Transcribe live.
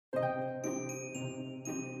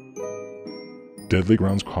Deadly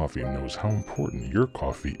Grounds Coffee knows how important your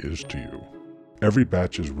coffee is to you. Every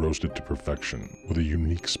batch is roasted to perfection with a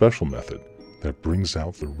unique special method that brings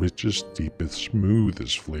out the richest, deepest,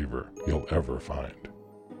 smoothest flavor you'll ever find.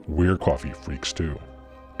 We're coffee freaks too,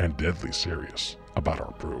 and deadly serious about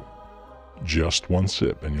our brew. Just one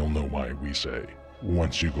sip and you'll know why we say,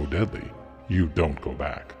 once you go deadly, you don't go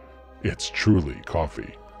back. It's truly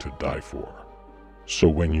coffee to die for. So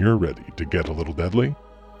when you're ready to get a little deadly,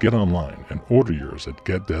 get online and order yours at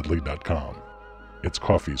getdeadly.com. It's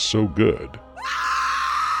coffee so good,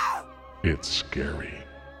 it's scary.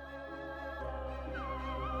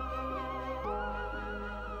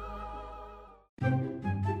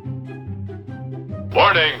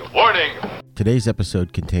 Warning! Warning! Today's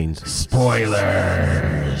episode contains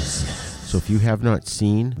spoilers. So if you have not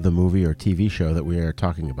seen the movie or TV show that we are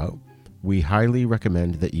talking about, we highly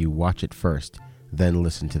recommend that you watch it first, then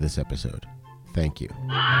listen to this episode. Thank you.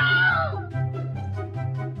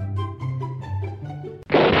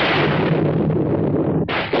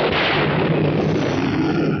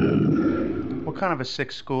 What kind of a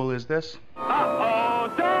sick school is this?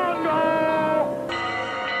 Uh-oh, don't go!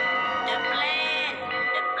 The plan.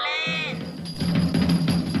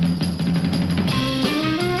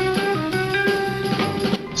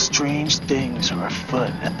 Strange things are afoot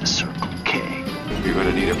at the Circle K. You're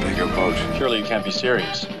gonna need a bigger boat. Surely you can't be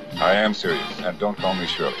serious. I am serious, and don't call me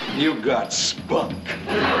Shirley. You got spunk.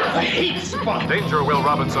 I hate spunk. Danger, Will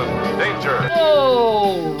Robinson! Danger!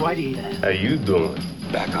 Oh, righty then. How you doing?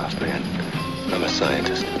 Back off, man. I'm a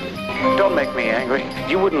scientist. Don't make me angry.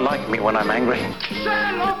 You wouldn't like me when I'm angry. Say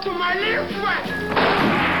hello to my little friend!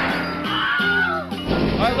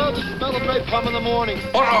 I love the smell of napalm in the morning.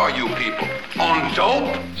 What are you people? On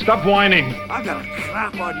dope? Stop whining. I got a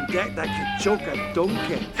crap on deck that can choke a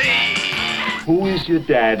donkey. Who is your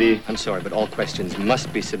daddy? I'm sorry, but all questions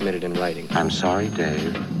must be submitted in writing. I'm sorry,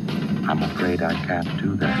 Dave. I'm afraid I can't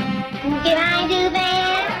do that. Can I do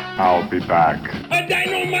that? I'll be back. A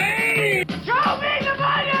dynamite! Show me the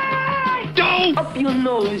money! Don't! Up your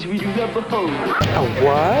nose with your rubber hose. A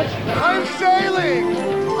what? I'm sailing!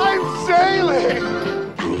 I'm sailing!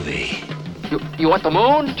 Groovy. You want the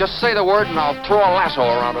moon? Just say the word and I'll throw a lasso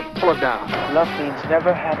around it and pull it down. Love means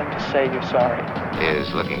never having to say you're sorry.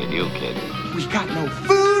 Is looking at you, kid. We got no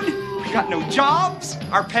food, we got no jobs,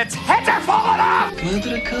 our pets' heads are falling off! Come to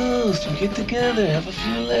the coast and get together, have a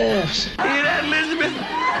few laughs. Hear that, Elizabeth?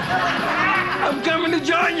 I'm coming to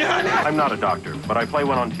join you, honey! I'm not a doctor, but I play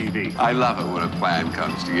one on TV. I love it when a plan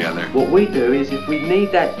comes together. What we do is if we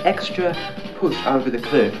need that extra push over the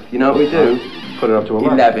cliff, you know what we do? Put it up to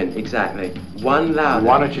 11. 11, exactly. One louder.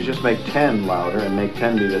 Why don't you just make 10 louder and make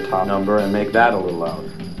 10 be the top number and make that a little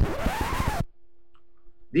louder?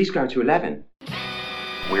 These go to 11.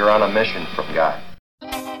 We're on a mission from God.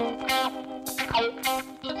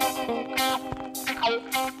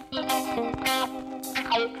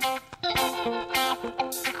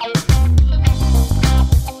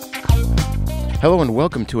 Hello and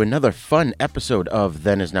welcome to another fun episode of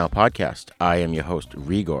Then Is Now podcast. I am your host,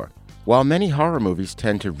 Rigor. While many horror movies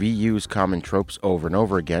tend to reuse common tropes over and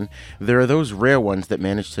over again, there are those rare ones that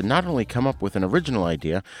manage to not only come up with an original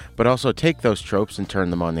idea, but also take those tropes and turn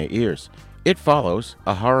them on their ears. It Follows,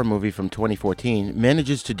 a horror movie from 2014,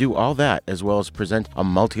 manages to do all that as well as present a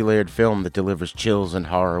multi-layered film that delivers chills and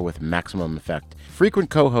horror with maximum effect. Frequent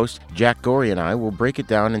co-host Jack Gorey and I will break it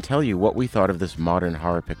down and tell you what we thought of this modern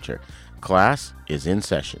horror picture. Class is in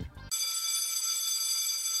session.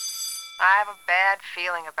 I have a bad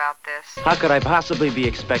feeling about this. How could I possibly be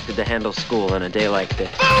expected to handle school on a day like this?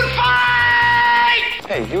 Food fight!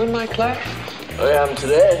 Hey, you in my class? I am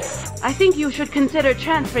today. I think you should consider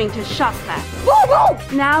transferring to shop class. Woo-woo!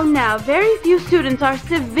 Now, very few students are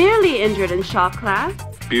severely injured in shop class.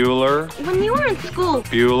 Bueller. When you were in school,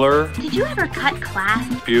 Bueller. did you ever cut class?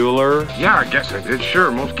 Bueller. Yeah, I guess I did.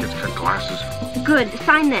 Sure, most kids cut classes. Good,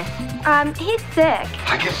 sign this. He's sick.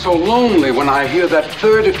 I get so lonely when I hear that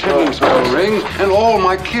third attendance bell ring and all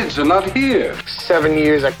my kids are not here. 7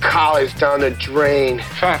 years of college down the drain.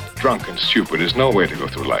 Fat, drunk, and stupid is no way to go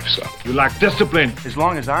through life, son. You lack discipline. As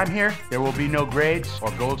long as I'm here, there will be no grades or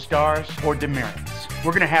gold stars or demerits.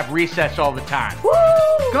 We're gonna have recess all the time. Woo!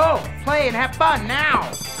 Go, play, and have fun now!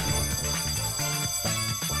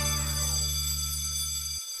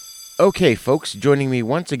 Okay, folks, joining me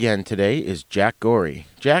once again today is Jack Gorey.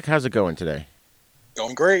 Jack, how's it going today?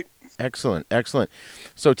 Going great. Excellent, excellent.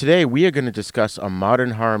 So today we are going to discuss a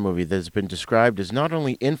modern horror movie that has been described as not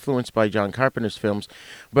only influenced by John Carpenter's films,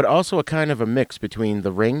 but also a kind of a mix between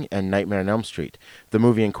The Ring and Nightmare on Elm Street. The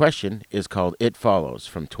movie in question is called It Follows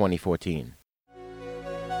from 2014.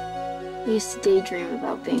 I used to daydream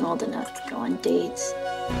about being old enough to go on dates.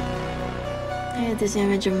 I had this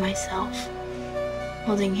image of myself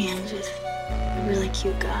holding hands with a really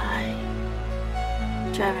cute guy,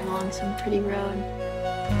 driving along some pretty road.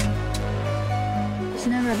 It was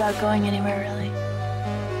never about going anywhere, really.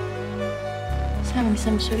 Just having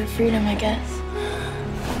some sort of freedom, I guess.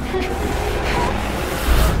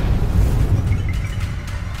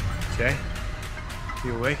 Jay,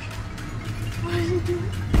 you awake? What did you do?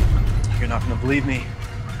 You're not gonna believe me,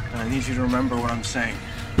 and I need you to remember what I'm saying.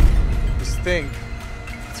 This thing,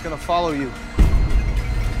 it's gonna follow you.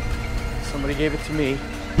 Somebody gave it to me,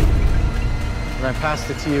 and I passed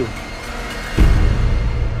it to you.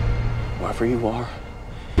 Wherever you are,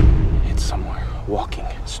 it's somewhere walking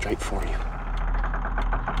straight for you.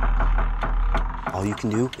 All you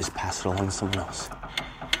can do is pass it along to someone else.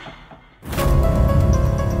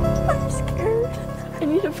 I'm scared. I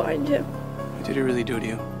need to find him. What did he really do to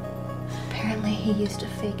you? Apparently he used a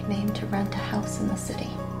fake name to rent a house in the city.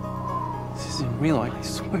 This isn't real, I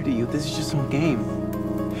swear to you, this is just some game.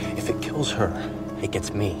 If it kills her, it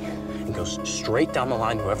gets me, and goes straight down the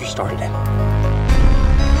line to whoever started it.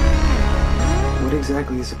 What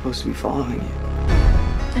exactly is supposed to be following you?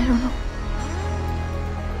 I don't know.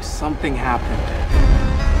 Something happened.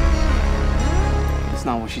 It's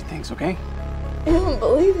not what she thinks, okay? You don't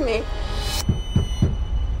believe me.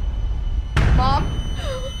 Mom?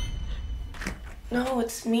 No,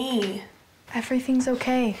 it's me. Everything's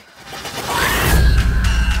okay.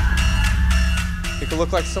 It could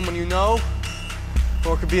look like someone you know,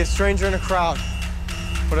 or it could be a stranger in a crowd.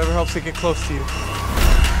 Whatever helps it get close to you.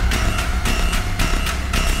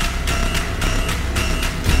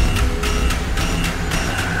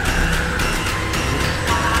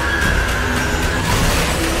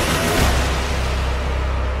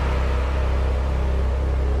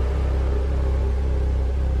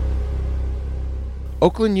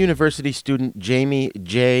 Oakland University student Jamie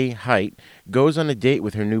J. Height goes on a date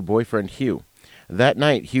with her new boyfriend, Hugh. That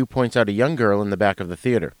night, Hugh points out a young girl in the back of the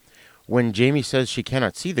theater. When Jamie says she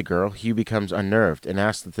cannot see the girl, Hugh becomes unnerved and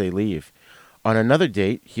asks that they leave. On another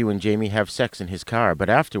date, Hugh and Jamie have sex in his car,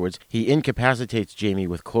 but afterwards, he incapacitates Jamie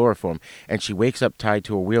with chloroform, and she wakes up tied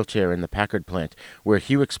to a wheelchair in the Packard plant, where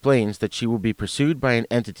Hugh explains that she will be pursued by an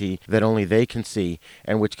entity that only they can see,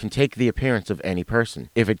 and which can take the appearance of any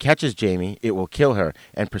person. If it catches Jamie, it will kill her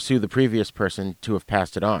and pursue the previous person to have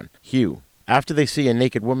passed it on, Hugh. After they see a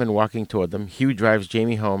naked woman walking toward them, Hugh drives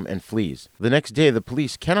Jamie home and flees. The next day, the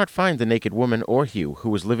police cannot find the naked woman or Hugh,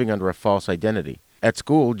 who was living under a false identity. At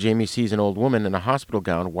school, Jamie sees an old woman in a hospital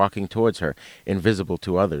gown walking towards her, invisible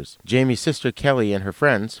to others. Jamie's sister Kelly and her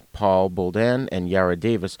friends, Paul Boldan and Yara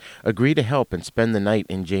Davis, agree to help and spend the night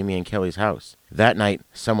in Jamie and Kelly's house. That night,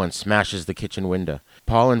 someone smashes the kitchen window.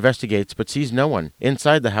 Paul investigates but sees no one.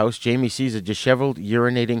 Inside the house, Jamie sees a disheveled,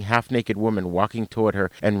 urinating, half-naked woman walking toward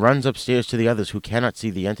her and runs upstairs to the others who cannot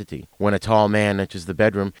see the entity. When a tall man enters the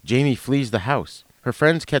bedroom, Jamie flees the house. Her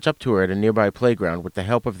friends catch up to her at a nearby playground with the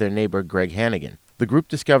help of their neighbor Greg Hannigan. The group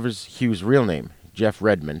discovers Hugh's real name, Jeff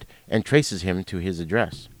Redmond, and traces him to his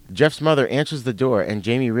address. Jeff's mother answers the door, and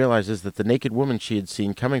Jamie realizes that the naked woman she had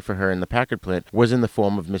seen coming for her in the Packard plant was in the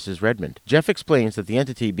form of Mrs. Redmond. Jeff explains that the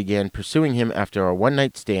entity began pursuing him after a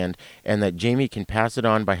one-night stand, and that Jamie can pass it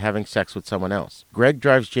on by having sex with someone else. Greg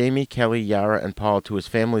drives Jamie, Kelly, Yara, and Paul to his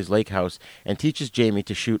family's lake house and teaches Jamie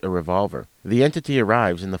to shoot a revolver. The entity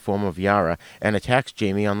arrives in the form of Yara and attacks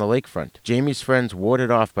Jamie on the lakefront. Jamie's friends ward it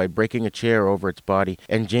off by breaking a chair over its body,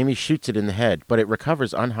 and Jamie shoots it in the head, but it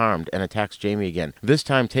recovers unharmed and attacks Jamie again, this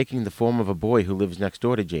time taking the form of a boy who lives next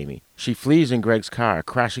door to Jamie. She flees in Greg's car,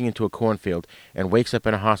 crashing into a cornfield, and wakes up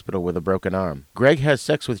in a hospital with a broken arm. Greg has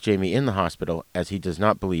sex with Jamie in the hospital, as he does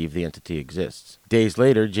not believe the entity exists. Days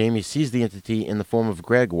later, Jamie sees the entity in the form of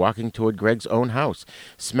Greg walking toward Greg's own house,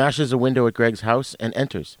 smashes a window at Greg's house, and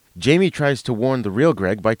enters. Jamie tries to warn the real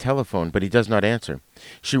Greg by telephone, but he does not answer.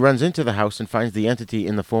 She runs into the house and finds the entity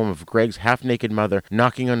in the form of Greg's half-naked mother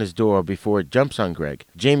knocking on his door before it jumps on Greg.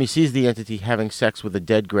 Jamie sees the entity having sex with a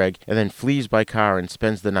dead Greg and then flees by car and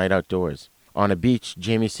spends the night outdoors. On a beach,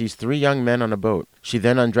 Jamie sees 3 young men on a boat. She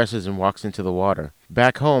then undresses and walks into the water.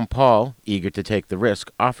 Back home, Paul, eager to take the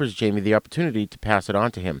risk, offers Jamie the opportunity to pass it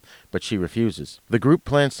on to him, but she refuses. The group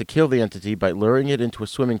plans to kill the entity by luring it into a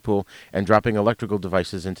swimming pool and dropping electrical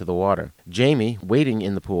devices into the water. Jamie, waiting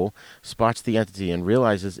in the pool, spots the entity and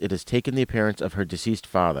realizes it has taken the appearance of her deceased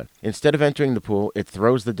father. Instead of entering the pool, it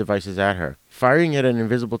throws the devices at her. Firing at an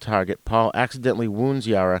invisible target, Paul accidentally wounds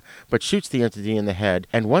Yara, but shoots the entity in the head,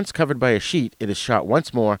 and once covered by a sheet, it is shot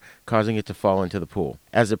once more, causing it to fall into the pool.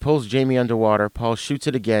 As it pulls Jamie underwater, Paul shoots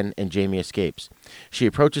it again, and Jamie escapes. She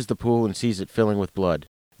approaches the pool and sees it filling with blood.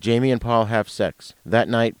 Jamie and Paul have sex. That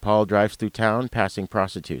night, Paul drives through town, passing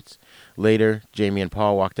prostitutes. Later, Jamie and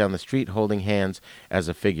Paul walk down the street holding hands as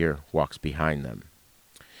a figure walks behind them.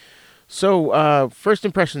 So, first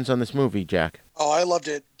impressions on this movie, Jack? Oh, I loved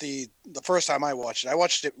it the first time I watched it. I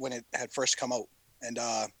watched it when it had first come out, and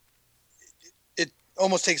it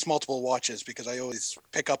almost takes multiple watches because I always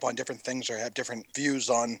pick up on different things or have different views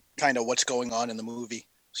on kind of what's going on in the movie.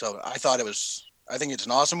 So I think it's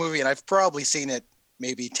an awesome movie, and I've probably seen it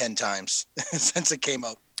maybe 10 times since it came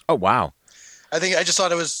out. Oh, wow. I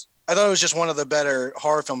thought it was just one of the better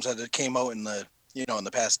horror films that came out in the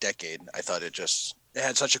past decade. I thought it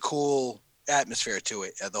had such a cool atmosphere to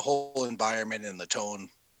it. The whole environment and the tone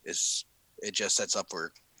it just sets up for a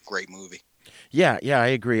great movie. Yeah, I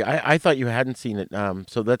agree. I thought you hadn't seen it,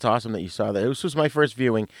 so that's awesome that you saw that. This was my first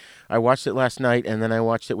viewing. I watched it last night, and then I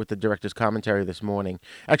watched it with the director's commentary this morning.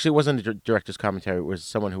 Actually, it wasn't a director's commentary. It was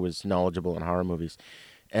someone who was knowledgeable in horror movies.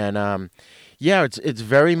 And, it's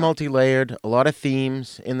very multi-layered, a lot of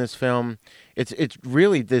themes in this film. It's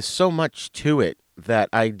really, there's so much to it that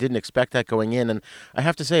I didn't expect that going in. And I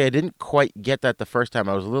have to say, I didn't quite get that the first time.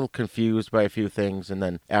 I was a little confused by a few things. And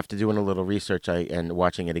then after doing a little research and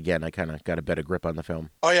watching it again, I kind of got a better grip on the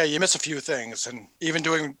film. Oh, yeah, you miss a few things. And even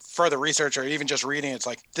doing further research or even just reading, it's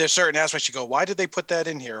like there's certain aspects you go, why did they put that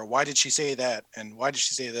in here? Or why did she say that? And why did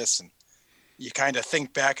she say this? And you kind of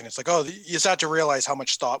think back and it's like, oh, you start to realize how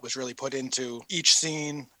much thought was really put into each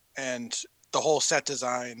scene and the whole set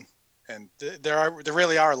design. And there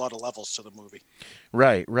really are a lot of levels to the movie.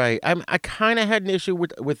 Right. I kind of had an issue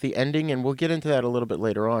with the ending, and we'll get into that a little bit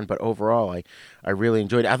later on. But overall, I really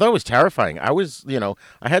enjoyed it. I thought it was terrifying. I was,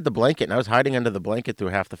 I had the blanket, and I was hiding under the blanket through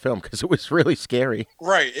half the film because it was really scary.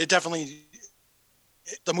 Right.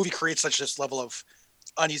 The movie creates such this level of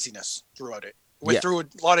uneasiness throughout it, through a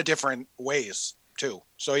lot of different ways too.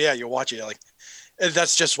 So yeah, you watch it, like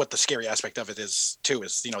that's just what the scary aspect of it is too.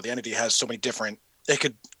 Is the entity has so many different. It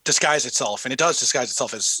could disguise itself, and it does disguise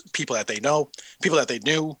itself as people that they know, people that they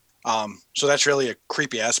knew. So that's really a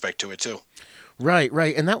creepy aspect to it too. Right.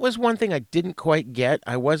 And that was one thing I didn't quite get.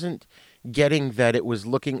 I wasn't getting that it was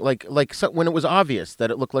looking like when it was obvious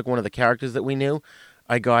that it looked like one of the characters that we knew.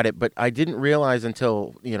 I got it, but I didn't realize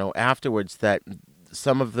until afterwards that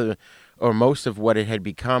some of or most of what it had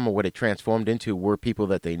become or what it transformed into were people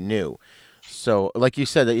that they knew. So, like you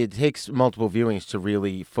said, it takes multiple viewings to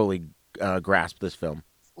really fully grasp this film.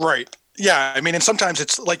 Right. Yeah. I mean, and sometimes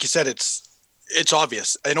it's like you said, it's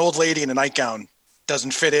obvious. An old lady in a nightgown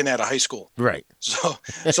doesn't fit in at a high school. Right.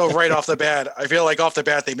 So right off the bat, I feel like off the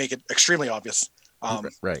bat they make it extremely obvious.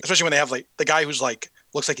 Right. Especially when they have like the guy who's like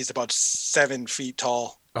looks like he's about 7 feet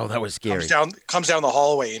tall. Oh, that was scary. Comes down the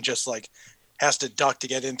hallway and just like has to duck to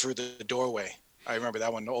get in through the doorway. I remember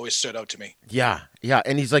that one always stood out to me. Yeah,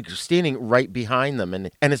 and he's like standing right behind them,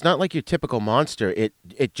 and it's not like your typical monster.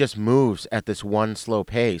 It just moves at this one slow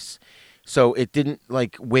pace, so it didn't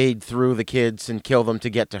like wade through the kids and kill them to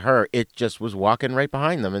get to her. It just was walking right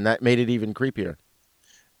behind them, and that made it even creepier.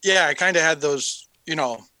 Yeah, I kind of had those,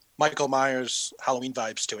 Michael Myers Halloween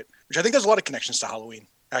vibes to it, which I think there's a lot of connections to Halloween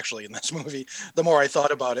actually in this movie. The more I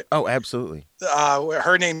thought about it. Oh, absolutely.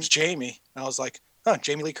 Her name's Jamie. And I was like,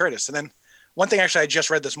 Jamie Lee Curtis, and then. One thing actually I just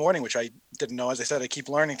read this morning, which I didn't know, as I said, I keep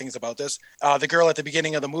learning things about this. The girl at the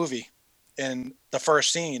beginning of the movie, in the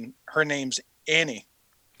first scene, her name's Annie.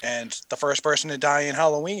 And the first person to die in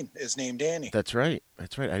Halloween is named Annie. That's right. I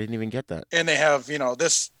didn't even get that. And they have,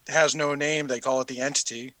 this has no name. They call it the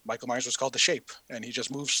entity. Michael Myers was called the Shape. And he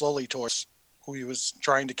just moves slowly towards who he was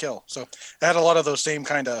trying to kill. So it had a lot of those same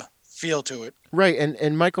kind of feel to it. Right,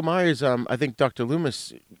 and Michael Myers, I think Dr.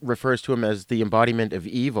 Loomis refers to him as the embodiment of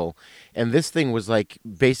evil, and this thing was like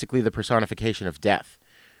basically the personification of death,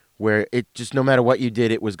 where it just, no matter what you did,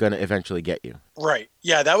 it was going to eventually get you. Right,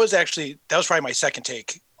 yeah, that was probably my second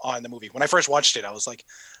take on the movie. When I first watched it, I was like,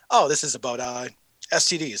 oh, this is about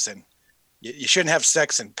STDs, and you shouldn't have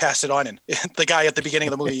sex and pass it on, and the guy at the beginning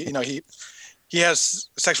of the movie, he has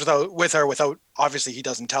sex with her without, obviously he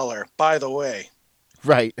doesn't tell her, by the way.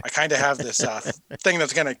 Right. I kind of have this thing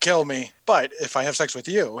that's going to kill me, but if I have sex with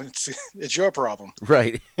you, it's your problem.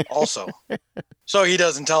 Right. Also. So he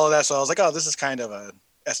doesn't tell her that. So I was like, oh, this is kind of a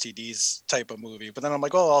STDs type of movie. But then I'm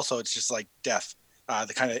like, oh, also it's just like death,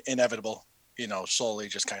 the kind of inevitable, slowly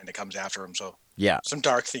just kind of comes after him. So yeah, some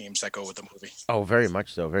dark themes that go with the movie. Oh, very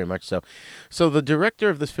much so. Very much so. So the director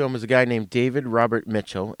of this film is a guy named David Robert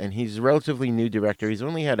Mitchell, and he's a relatively new director. He's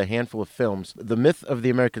only had a handful of films. The Myth of the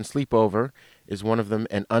American Sleepover is one of them,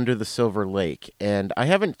 and Under the Silver Lake. And I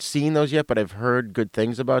haven't seen those yet, but I've heard good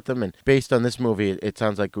things about them. And based on this movie, it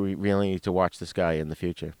sounds like we really need to watch this guy in the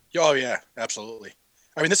future. Oh, yeah, absolutely.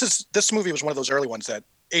 I mean, this movie was one of those early ones that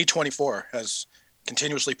A24 has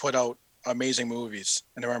continuously put out amazing movies.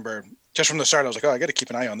 And I remember just from the start, I was like, oh, I got to keep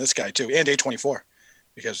an eye on this guy too. And A24,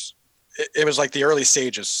 because it was like the early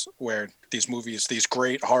stages where these movies, these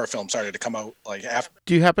great horror films started to come out like after.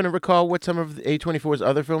 Do you happen to recall what some of A24's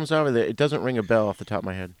other films are? It doesn't ring a bell off the top of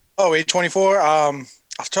my head. Oh, A24.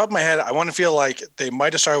 Off the top of my head, I want to feel like they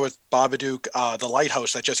might have started with Babadook. The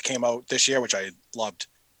Lighthouse that just came out this year, which I loved,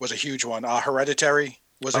 was a huge one. Hereditary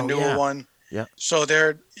was a newer one. Yeah. So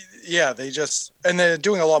they're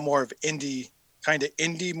doing a lot more of indie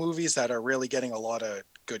movies that are really getting a lot of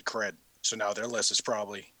good cred. So now their list is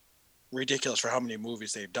probably ridiculous for how many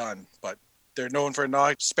movies they've done, but they're known for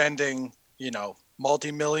not spending,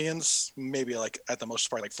 multi-millions, maybe like at the most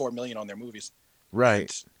part like $4 million on their movies. Right.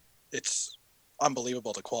 And it's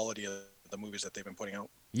unbelievable the quality of the movies that they've been putting out.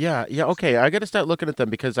 Yeah, okay. I got to start looking at them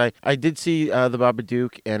because I did see The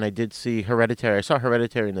Babadook and I did see Hereditary. I saw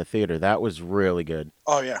Hereditary in the theater. That was really good.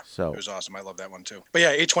 Oh, yeah. So it was awesome. I love that one, too. But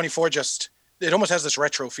yeah, A24 it almost has this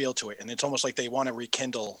retro feel to it, and it's almost like they want to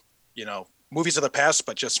rekindle, movies of the past,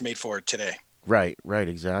 but just made for today. Right,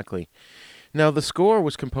 exactly. Now, the score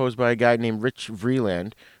was composed by a guy named Rich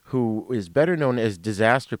Vreeland, who is better known as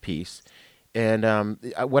Disaster Piece. And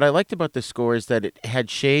what I liked about this score is that it had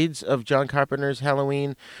shades of John Carpenter's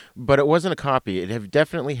Halloween, but it wasn't a copy. It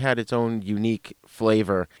definitely had its own unique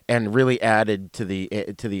flavor and really added to the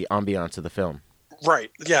ambiance of the film.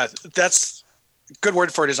 Right. Yeah, that's a good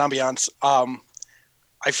word for it is ambiance.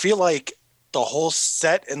 I feel like the whole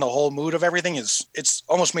set and the whole mood of everything it's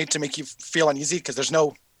almost made to make you feel uneasy because there's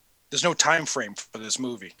no time frame for this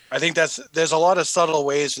movie. I think there's a lot of subtle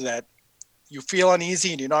ways that you feel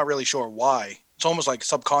uneasy and you're not really sure why. It's almost like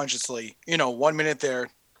subconsciously, 1 minute they're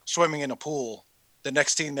swimming in a pool, the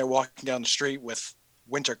next scene they're walking down the street with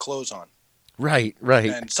winter clothes on. Right.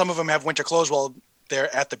 And some of them have winter clothes while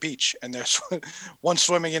they're at the beach, and there's one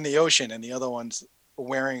swimming in the ocean and the other one's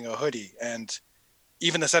wearing a hoodie. And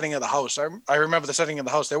even the setting of the house, I remember the setting of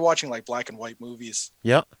the house. They're watching like black and white movies.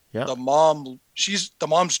 Yeah. The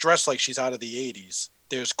mom's dressed like she's out of the 80s.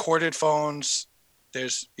 There's corded phones.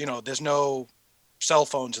 There's no cell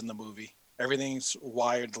phones in the movie. Everything's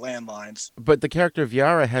wired landlines. But the character of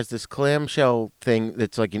Yara has this clamshell thing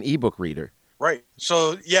that's like an ebook reader. Right.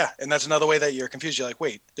 So, yeah, and that's another way that you're confused. You're like,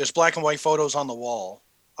 wait, there's black and white photos on the wall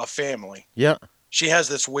of family. Yeah. She has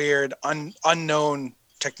this weird, unknown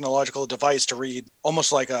technological device to read,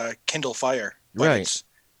 almost like a Kindle Fire. But right. It's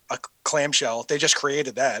a clamshell. They just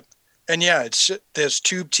created that. And, yeah, there's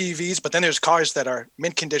tube TVs, but then there's cars that are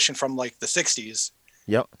mint condition from, like, the 60s.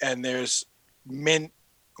 Yep. And there's mint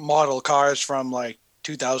model cars from like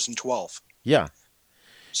 2012. Yeah.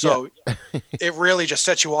 So it really just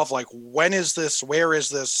sets you off like, when is this? Where is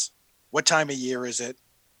this? What time of year is it?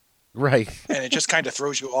 Right. And it just kind of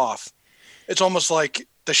throws you off. It's almost like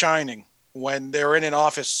The Shining when they're in an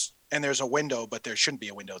office and there's a window, but there shouldn't be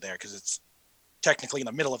a window there because it's technically in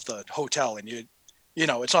the middle of the hotel and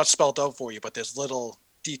it's not spelled out for you, but there's little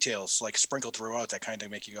details like sprinkled throughout that kind of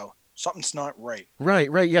make you go, something's not right. Right.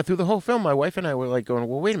 Yeah, through the whole film, my wife and I were like going,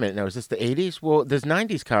 well, wait a minute now, is this the 80s? Well, there's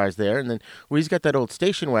 90s cars there, and then he's got that old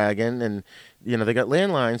station wagon, and, they got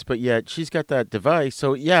landlines, but yet she's got that device.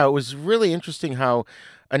 So, yeah, it was really interesting how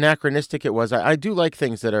anachronistic it was. I do like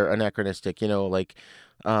things that are anachronistic, like,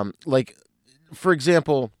 for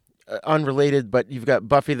example, unrelated, but you've got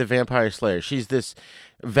Buffy the Vampire Slayer. She's this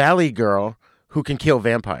valley girl who can kill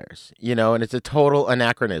vampires, and it's a total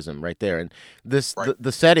anachronism right there. And this, right.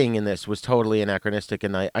 the setting in this was totally anachronistic,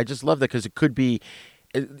 and I just love that because it could be,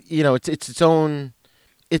 it's its own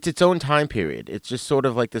time period. It's just sort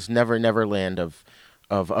of like this never land of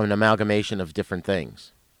an amalgamation of different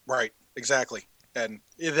things. Right, exactly, and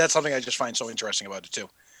that's something I just find so interesting about it too.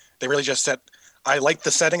 They really just said, I like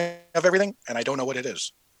the setting of everything, and I don't know what it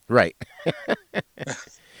is. Right.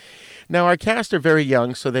 Now, our cast are very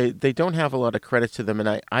young, so they don't have a lot of credit to them,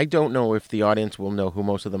 and I don't know if the audience will know who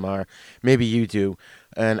most of them are. Maybe you do,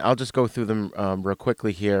 and I'll just go through them real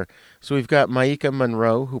quickly here. So we've got Maika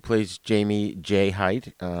Monroe, who plays Jamie J.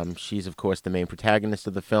 Height. She's, of course, the main protagonist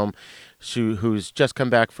of the film, who's just come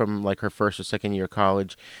back from, like, her first or second year of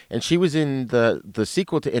college, and she was in the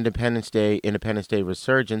sequel to Independence Day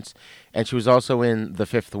Resurgence, and she was also in The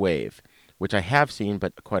Fifth Wave, which I have seen,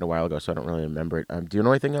 but quite a while ago, so I don't really remember it. Do you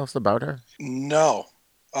know anything else about her? No.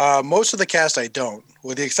 Most of the cast I don't,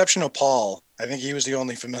 with the exception of Paul. I think he was the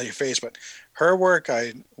only familiar face, but her work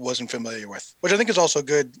I wasn't familiar with, which I think is also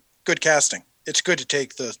good casting. It's good to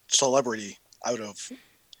take the celebrity out of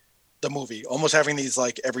the movie, almost having these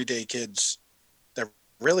like everyday kids that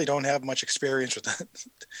really don't have much experience with it.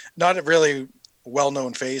 Not really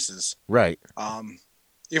well-known faces. Right.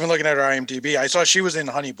 even looking at her IMDb, I saw she was in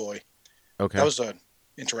Honey Boy. Okay. That was an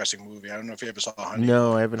interesting movie. I don't know if you ever saw Honey Boy.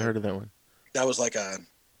 No, I haven't heard of that one. That was like a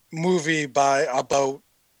movie about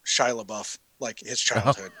Shia LaBeouf, like his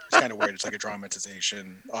childhood. It's kind of weird. It's like a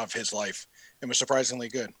dramatization of his life. It was surprisingly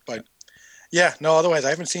good. But yeah, no, otherwise I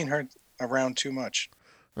haven't seen her around too much.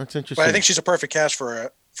 That's interesting. But I think she's a perfect cast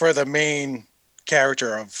for the main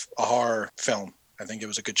character of a horror film. I think it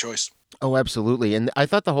was a good choice. Oh, absolutely. And I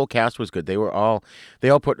thought the whole cast was good. They all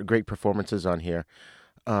put great performances on here.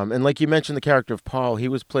 And like you mentioned, the character of Paul, he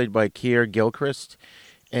was played by Keir Gilchrist.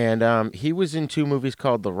 And he was in 2 movies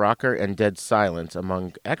called The Rocker and Dead Silence,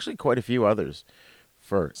 among actually quite a few others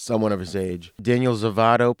for someone of his age. Daniel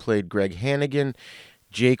Zavato played Greg Hannigan.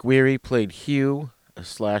 Jake Weary played Hugh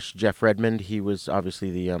 / Jeff Redmond. He was obviously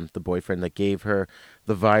the boyfriend that gave her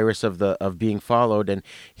the virus of being followed. And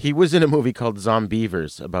he was in a movie called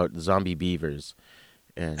Zombievers, about zombie beavers.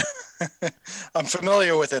 And I'm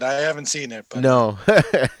familiar with it. I haven't seen it. But... No.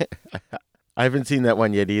 I haven't seen that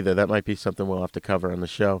one yet either. That might be something we'll have to cover on the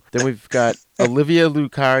show. Then we've got Olivia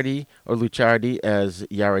Lucciardi as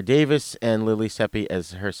Yara Davis, and Lily Seppi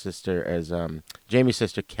as her sister, as Jamie's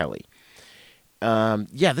sister Kelly.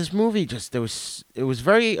 This movie it was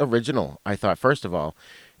very original, I thought. First of all,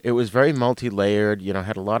 it was very multi-layered,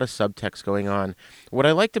 had a lot of subtext going on. What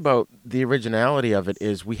I liked about the originality of it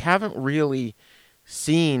is we haven't really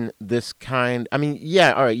seen this kind. I mean,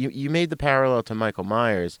 yeah, all right, you made the parallel to Michael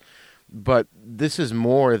Myers, but this is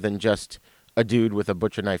more than just a dude with a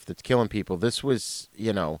butcher knife that's killing people. This was,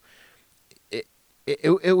 it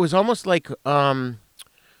was almost like,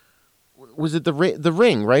 was it the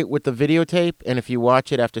Ring, right? With the videotape, and if you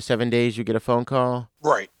watch it after 7 days, you get a phone call?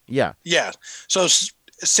 Right. Yeah. Yeah. So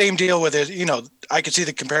same deal with it. I could see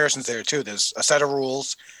the comparisons there too. There's a set of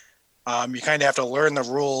rules. You kind of have to learn the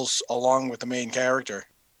rules along with the main character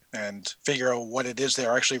and figure out what it is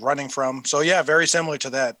they're actually running from. So yeah, very similar to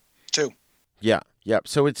that too. Yeah.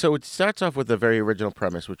 So it starts off with a very original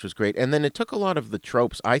premise, which was great, and then it took a lot of the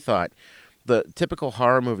tropes, I thought, the typical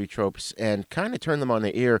horror movie tropes, and kind of turned them on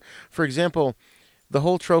their ear. For example, the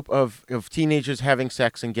whole trope of teenagers having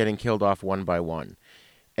sex and getting killed off one by one.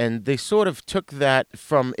 And they sort of took that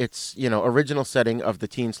from its, original setting of the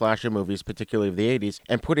teen slasher movies, particularly of the 80s,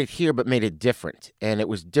 and put it here, but made it different. And it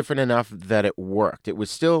was different enough that it worked. It was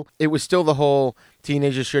still the whole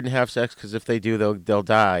teenagers shouldn't have sex because if they do, they'll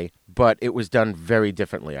die. But it was done very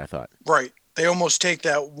differently, I thought. Right. They almost take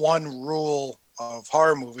that one rule of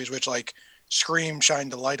horror movies, which like Scream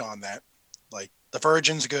shined the light on that. Like the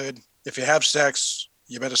virgin's good. If you have sex,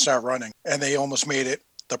 you better start running. And they almost made it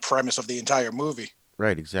the premise of the entire movie.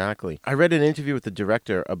 Right, exactly. I read an interview with the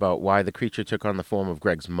director about why the creature took on the form of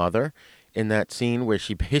Greg's mother in that scene where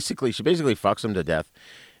she basically fucks him to death.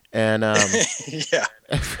 And yeah.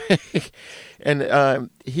 And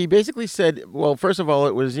he basically said, well, first of all,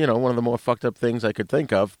 it was, one of the more fucked up things I could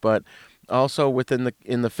think of, but also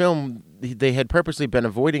in the film, they had purposely been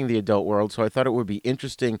avoiding the adult world, so I thought it would be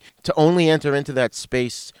interesting to only enter into that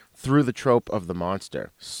space through the trope of the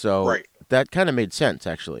monster. So right. That kind of made sense,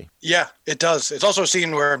 actually. Yeah, it does. It's also a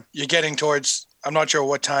scene where you're getting towards, I'm not sure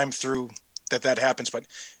what time through that happens, but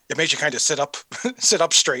it makes you kind of sit up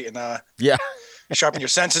straight and yeah, sharpen your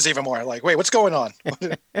senses even more. Like, wait, what's going on?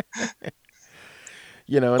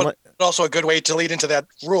 But also a good way to lead into that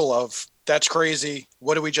rule of that's crazy.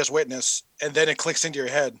 What did we just witness? And then it clicks into your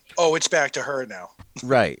head. Oh, it's back to her now.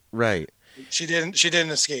 Right. She didn't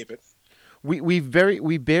escape it. We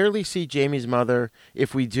barely see Jamie's mother.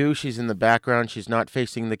 If we do, she's in the background. She's not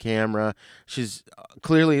facing the camera. She's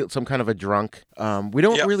clearly some kind of a drunk. We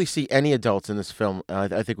don't really see any adults in this film.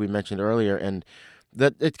 I think we mentioned earlier, and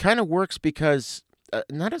that it kind of works because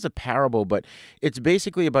not as a parable, but it's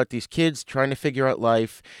basically about these kids trying to figure out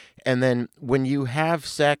life. And then when you have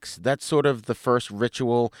sex, that's sort of the first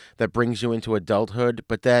ritual that brings you into adulthood.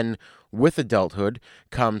 But then with adulthood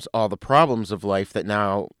comes all the problems of life that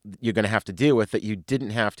now you're going to have to deal with that you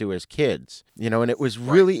didn't have to as kids. And it was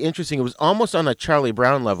really interesting. It was almost on a Charlie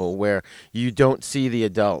Brown level where you don't see the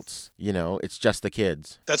adults. It's just the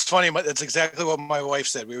kids. That's funny. That's exactly what my wife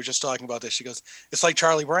said. We were just talking about this. She goes, it's like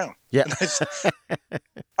Charlie Brown. Yeah.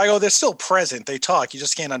 I go, they're still present. They talk. You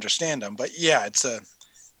just can't understand them. But yeah, it's a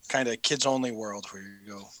kind of kids only world where you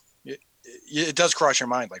go, it does cross your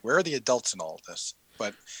mind. Like, where are the adults in all of this?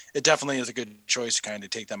 But it definitely is a good choice to kind of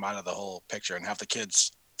take them out of the whole picture and have the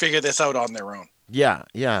kids figure this out on their own. Yeah.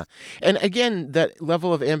 And again, that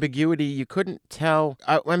level of ambiguity, you couldn't tell.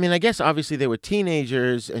 I mean, I guess obviously they were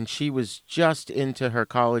teenagers and she was just into her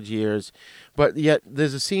college years. But yet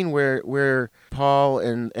there's a scene where Paul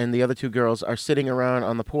and the other two girls are sitting around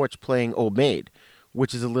on the porch playing Old Maid,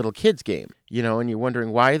 which is a little kid's game, and you're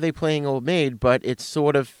wondering why are they playing Old Maid, but it's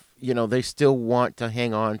sort of, they still want to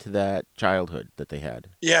hang on to that childhood that they had.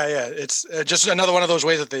 Yeah. It's just another one of those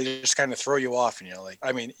ways that they just kind of throw you off, and you're like,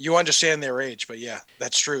 I mean, you understand their age, but yeah,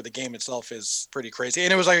 that's true. The game itself is pretty crazy.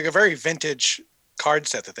 And it was like a very vintage card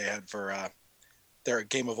set that they had for their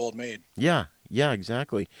game of Old Maid. Yeah,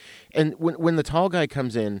 exactly. And when the tall guy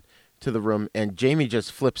comes in to the room and Jamie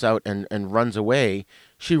just flips out and runs away,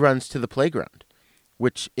 she runs to the playground,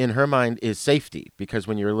 which in her mind is safety, because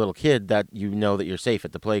when you're a little kid, that you know that you're safe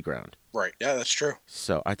at the playground. Right. Yeah, that's true.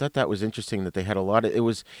 So I thought that was interesting that they had a lot of, it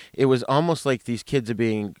was almost like these kids are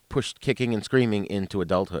being pushed kicking and screaming into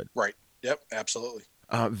adulthood. Right. Yep, absolutely.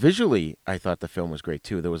 Visually, I thought the film was great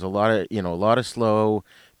too. There was a lot of slow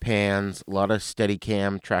pans, a lot of steady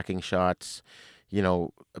cam tracking shots,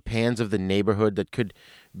 pans of the neighborhood that could,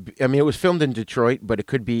 it was filmed in Detroit, but it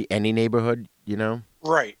could be any neighborhood,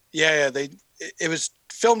 Right. Yeah. It was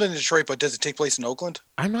filmed in Detroit, but does it take place in Oakland?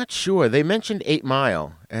 I'm not sure. They mentioned 8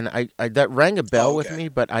 Mile, and I that rang a bell with me,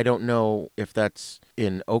 but I don't know if that's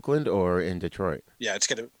in Oakland or in Detroit. Yeah, it's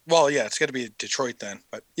gonna be Detroit then.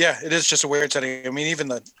 But yeah, it is just a weird setting. I mean, even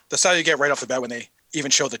the style you get right off the bat when they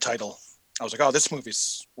even show the title, I was like, oh, this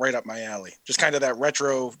movie's right up my alley. Just kind of that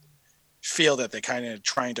retro feel that they kind of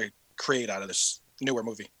trying to create out of this newer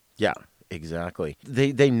movie. Yeah, exactly.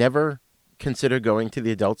 They never consider going to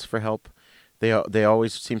the adults for help. They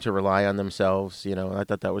always seem to rely on themselves. I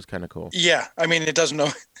thought that was kind of cool. Yeah, I mean, it doesn't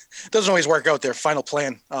always work out. Their final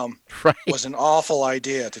plan was an awful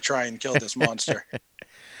idea to try and kill this monster.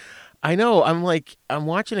 I know. I'm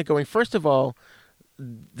watching it going, first of all,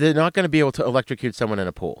 they're not going to be able to electrocute someone in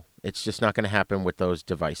a pool. It's just not going to happen with those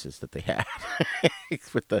devices that they had.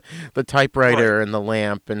 With the typewriter and the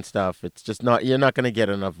lamp and stuff. It's just not, you're not going to get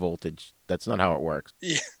enough voltage. That's not how it works.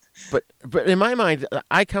 Yeah. But in my mind,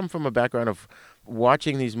 I come from a background of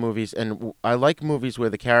watching these movies, and I like movies where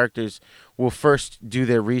the characters will first do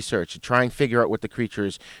their research, try and figure out what the creature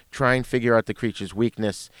is, try and figure out the creature's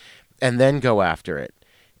weakness, and then go after it.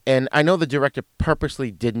 And I know the director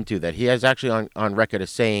purposely didn't do that. He has actually on record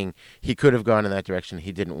as saying he could have gone in that direction.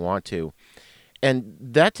 He didn't want to. And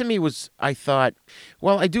that to me was, I thought,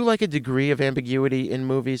 well, I do like a degree of ambiguity in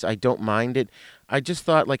movies. I don't mind it. I just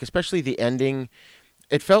thought, especially the ending,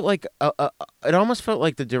 it felt like it almost felt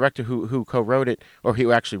like the director who co-wrote it, or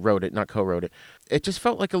who actually wrote it, not co-wrote it. It just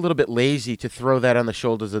felt like a little bit lazy to throw that on the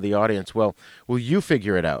shoulders of the audience. Well, you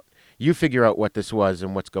figure it out. You figure out what this was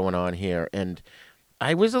and what's going on here. And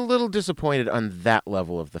I was a little disappointed on that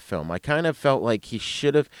level of the film. I kind of felt like he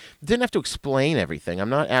didn't have to explain everything. I'm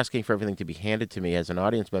not asking for everything to be handed to me as an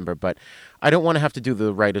audience member, but I don't want to have to do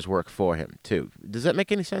the writer's work for him too. Does that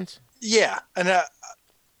make any sense? Yeah, and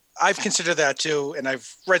I've considered that too, and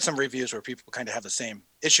I've read some reviews where people kind of have the same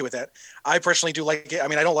issue with that. I personally do like it. I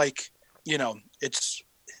mean, I don't like,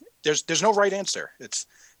 there's no right answer.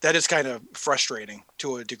 That is kind of frustrating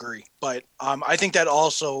to a degree, but I think that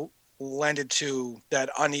also lended to that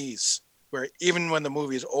unease where even when the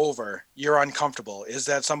movie's over, you're uncomfortable. Is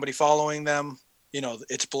that somebody following them?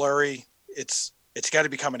 It's blurry. It's got to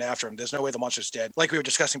be coming after him. There's no way the monster's dead. Like we were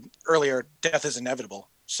discussing earlier, death is inevitable.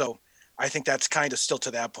 So I think that's kind of still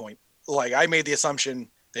to that point. Like I made the assumption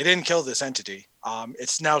they didn't kill this entity.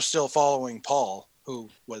 It's now still following Paul, who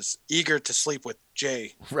was eager to sleep with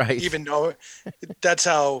Jay. Right. Even though that's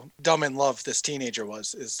how dumb in love this teenager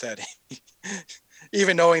was, is that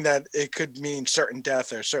even knowing that it could mean certain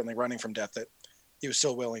death or certainly running from death, that he was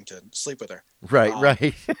still willing to sleep with her. Right.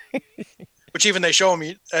 Right. Which even they show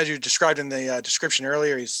him, as you described in the description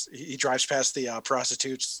earlier, he drives past the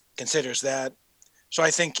prostitutes, considers that. So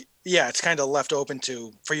I think, yeah, it's kind of left open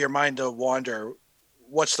for your mind to wander,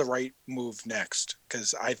 what's the right move next?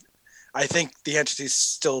 Because I think the entity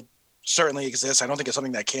still certainly exists. I don't think it's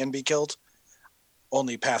something that can be killed,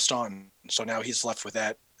 only passed on. So now he's left with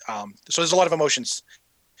that. So there's a lot of emotions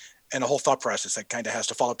and a whole thought process that kind of has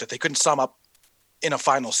to follow up that they couldn't sum up in a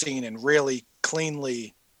final scene and really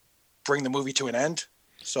cleanly bring the movie to an end.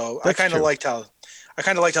 So I kind of liked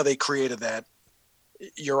how they created that.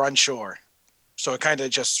 You're unsure. So it kind of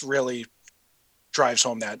just really drives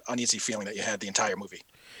home that uneasy feeling that you had the entire movie.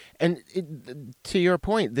 And to your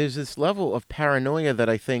point, there's this level of paranoia that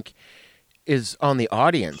I think is on the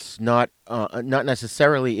audience, not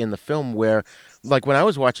necessarily in the film, where, like when I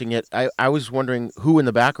was watching it, I was wondering who in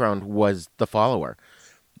the background was the follower.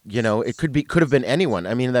 It could have been anyone.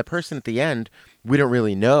 I mean, that person at the end, we don't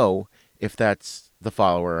really know if that's the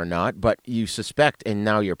follower or not, but you suspect, and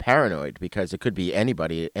now you're paranoid because it could be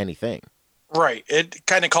anybody, anything. Right. It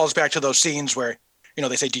kind of calls back to those scenes where,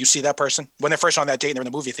 they say, do you see that person? When they're first on that date and they're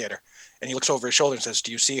in the movie theater and he looks over his shoulder and says,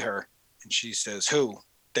 do you see her? And she says, who?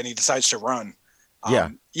 Then he decides to run.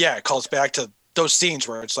 Yeah, it calls back to those scenes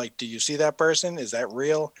where it's like, do you see that person? Is that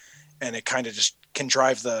real? And it kind of just can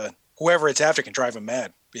drive whoever it's after can drive them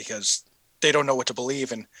mad because they don't know what to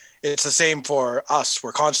believe. And it's the same for us.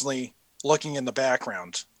 We're constantly looking in the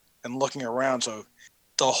background and looking around. So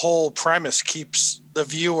the whole premise keeps the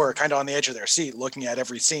viewer kind of on the edge of their seat, looking at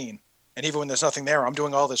every scene. And even when there's nothing there, I'm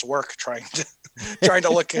doing all this work trying to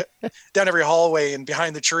look down every hallway and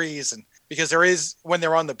behind the trees. And because when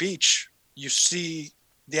they're on the beach, you see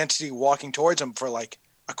the entity walking towards them for like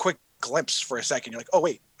a quick glimpse for a second. You're like, oh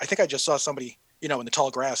wait, I think I just saw somebody, in the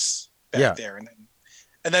tall grass back there.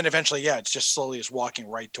 And then eventually, it's just slowly just walking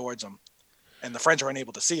right towards them. And the friends are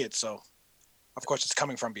unable to see it. So of course it's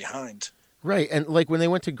coming from behind. Right. And like when they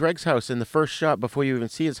went to Greg's house, and the first shot before you even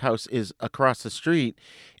see his house is across the street,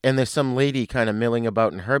 and there's some lady kind of milling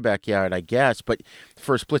about in her backyard, I guess. But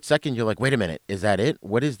for a split second, you're like, wait a minute, is that it?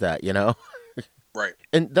 What is that? Right.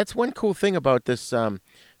 And that's one cool thing about this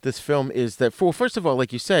this film is that, first of all,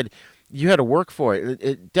 like you said, you had to work for it.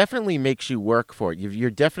 It definitely makes you work for it. You're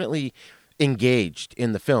definitely engaged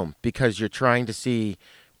in the film because you're trying to see,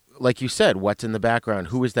 like you said, what's in the background.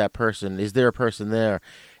 Who is that person? Is there a person there?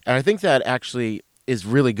 And I think that actually is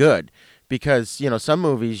really good because, some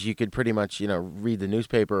movies you could pretty much, read the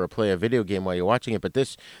newspaper or play a video game while you're watching it. But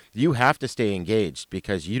this, you have to stay engaged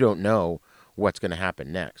because you don't know what's going to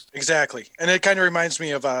happen next. Exactly. And it kind of reminds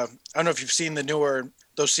me of, I don't know if you've seen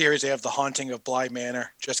those series. They have The Haunting of Bly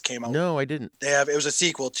Manor, just came out. No, I didn't. It was a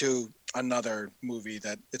sequel to another movie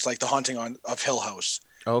that it's like The Haunting of Hill House.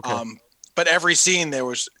 Okay. But every scene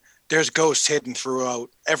there's ghosts hidden throughout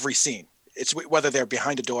every scene. It's whether they're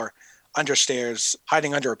behind a door, under stairs,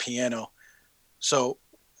 hiding under a piano. So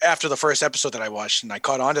after the first episode that I watched and I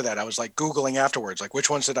caught on to that, I was like Googling afterwards, like which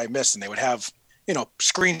ones did I miss? And they would have,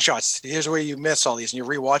 screenshots. Here's where you miss all these, and you're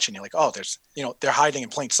rewatching. You're like, oh, there's, they're hiding in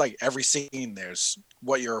plain sight. Every scene, there's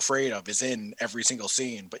what you're afraid of is in every single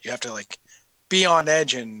scene, but you have to like be on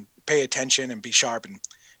edge and pay attention and be sharp. And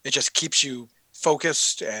it just keeps you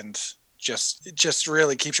focused and it just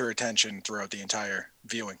really keeps your attention throughout the entire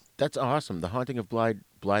viewing. That's awesome. The Haunting of Blythe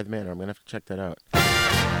Manor. I'm going to have to check that out.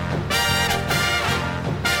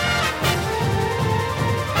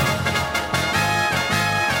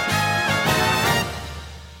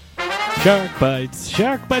 Shark Bites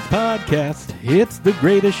Podcast. It's the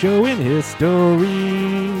greatest show in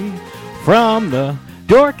history. From the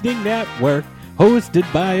Dorkening Network, hosted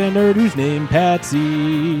by a nerd who's named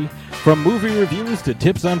Patsy. From movie reviews to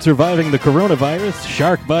tips on surviving the coronavirus,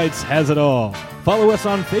 Shark Bites has it all. Follow us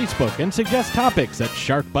on Facebook and suggest topics at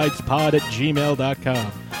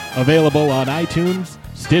sharkbitespod@gmail.com. Available on iTunes,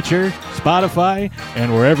 Stitcher, Spotify,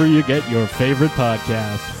 and wherever you get your favorite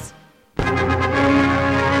podcasts.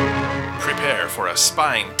 Prepare for a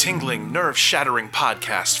spine-tingling, nerve-shattering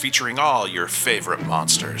podcast featuring all your favorite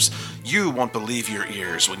monsters. You won't believe your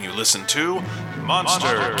ears when you listen to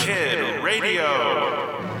Monster Kid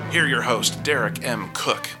Radio. Hear your host, Derek M.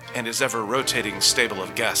 Cook, and his ever-rotating stable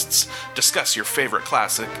of guests discuss your favorite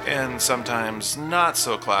classic and sometimes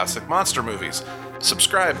not-so-classic monster movies.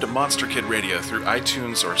 Subscribe to Monster Kid Radio through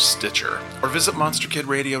iTunes or Stitcher, or visit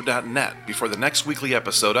monsterkidradio.net before the next weekly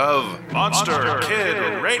episode of Monster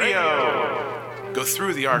Kid Radio. Go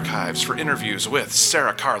through the archives for interviews with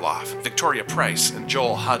Sarah Karloff, Victoria Price, and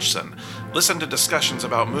Joel Hodgson. Listen to discussions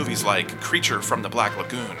about movies like Creature from the Black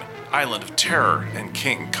Lagoon, Island of Terror, and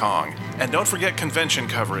King Kong. And don't forget convention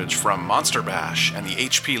coverage from Monster Bash and the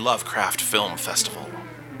H.P. Lovecraft Film Festival.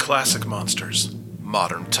 Classic monsters,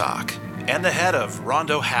 modern talk, and the head of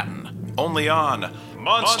Rondo Hatton, only on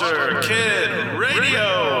Monster Kid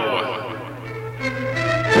Radio!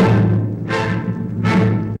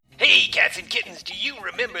 Hey, cats and kittens, do you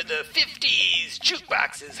remember the 50s?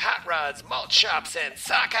 Jukeboxes, hot rods, malt shops, and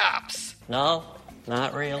sock hops? No,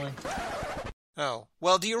 not really. Oh,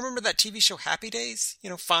 well, do you remember that TV show Happy Days?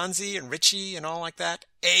 Fonzie and Richie and all like that?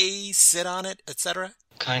 Sit on it, etc.?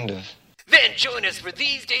 Kind of. Then join us for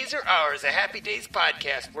These Days Are Ours, a Happy Days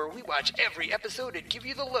podcast where we watch every episode and give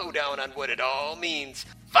you the lowdown on what it all means.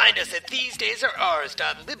 Find us at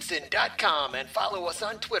thesedaysareours.libsyn.com and follow us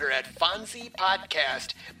on Twitter at Fonzie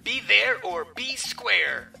Podcast. Be there or be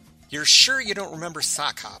square. You're sure you don't remember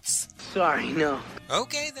sock hops? Sorry, no.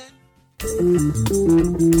 Okay, then.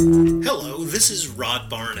 Hello, this is Rod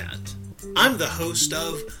Barnett. I'm the host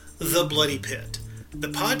of The Bloody Pit, the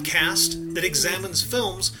podcast that examines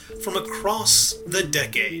films from across the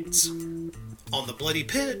decades. On The Bloody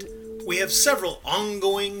Pit, we have several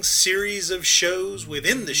ongoing series of shows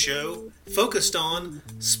within the show focused on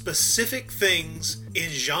specific things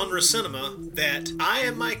in genre cinema that I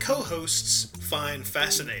and my co-hosts find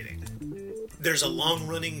fascinating. There's a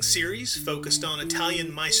long-running series focused on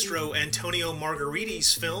Italian maestro Antonio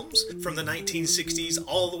Margheriti's films from the 1960s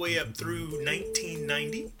all the way up through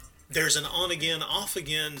 1990. There's an on-again,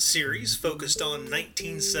 off-again series focused on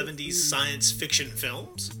 1970s science fiction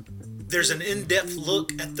films. There's an in-depth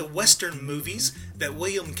look at the Western movies that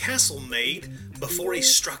William Castle made before he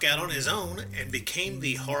struck out on his own and became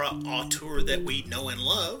the horror auteur that we know and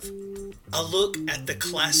love. A look at the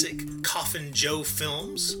classic Coffin Joe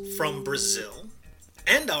films from Brazil.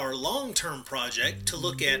 And our long-term project to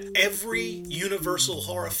look at every Universal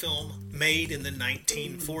horror film made in the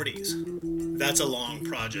 1940s. That's a long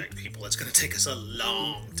project, people. It's going to take us a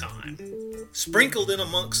long time. Sprinkled in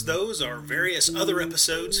amongst those are various other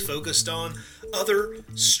episodes focused on other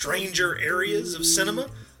stranger areas of cinema,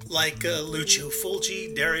 like Lucio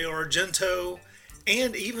Fulci, Dario Argento,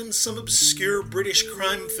 and even some obscure British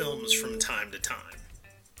crime films from time to time.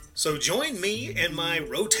 So join me and my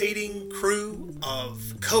rotating crew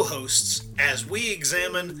of co-hosts as we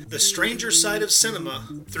examine the stranger side of cinema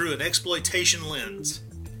through an exploitation lens.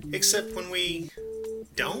 Except when we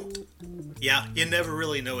don't? Yeah, you never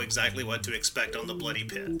really know exactly what to expect on The Bloody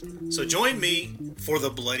Pit. So join me for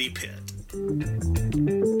The Bloody Pit.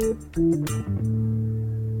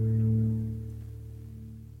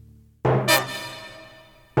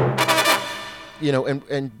 You know,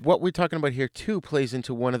 and what we're talking about here, too, plays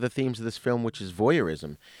into one of the themes of this film, which is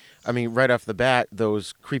voyeurism. I mean, right off the bat,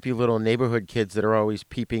 those creepy little neighborhood kids that are always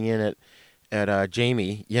peeping in at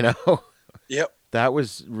Jamie, you know? Yep. That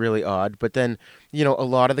was really odd. But then, you know, a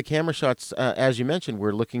lot of the camera shots, as you mentioned,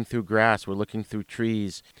 we're looking through grass, we're looking through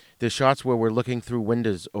trees. There's shots where we're looking through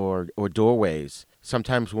windows or doorways,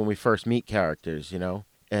 sometimes when we first meet characters, you know?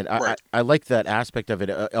 And Right. I like that aspect of it,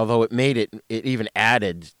 although it made it even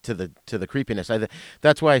added to the creepiness.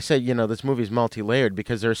 That's why I say, you know, this movie's multi-layered,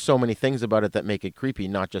 because there's so many things about it that make it creepy,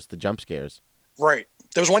 not just the jump scares. Right.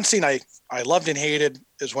 There was one scene I loved and hated,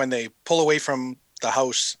 is when they pull away from the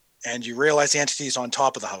house and you realize the entity's on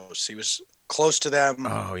top of the house. He was close to them.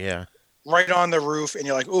 Oh, yeah. Right on the roof, and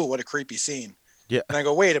you're like, ooh, what a creepy scene. Yeah. And I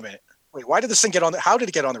go, wait a minute. Wait, why did this thing get on how did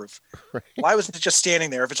it get on the roof? Right. Why wasn't it just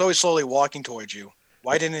standing there? If it's always slowly walking towards you,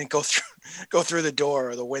 why didn't it go through the door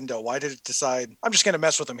or the window? Why did it decide, I'm just going to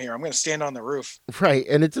mess with him here. I'm going to stand on the roof. Right,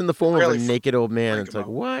 and it's in the form Really of a naked old man. freak It's him like,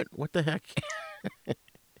 out. what? What the heck?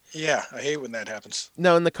 Yeah, I hate when that happens.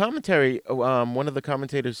 Now, in the commentary, one of the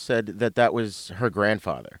commentators said that was her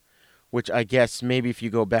grandfather, which I guess maybe if you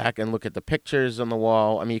go back and look at the pictures on the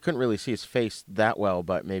wall, I mean, you couldn't really see his face that well,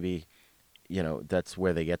 but maybe, you know, that's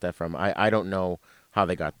where they get that from. I don't know how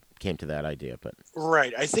they came to that idea, but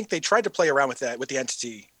Right. I think they tried to play around with that, with the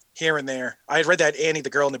entity here and there. I had read that Annie, the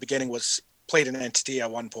girl in the beginning, played an entity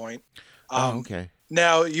at one point. okay.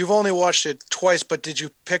 Now, you've only watched it twice, but did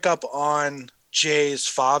you pick up on Jay's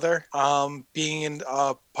father being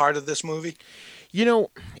part of this movie? You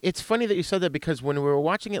know, it's funny that you said that, because when we were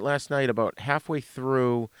watching it last night, about halfway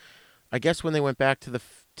through, I guess when they went back to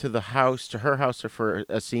the house, to her house, or for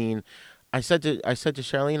a scene, I said to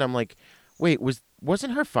Charlene, I'm like, wait,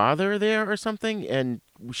 wasn't her father there or something? And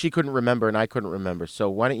she couldn't remember, and I couldn't remember. So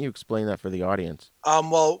why don't you explain that for the audience?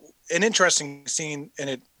 Well, an interesting scene, and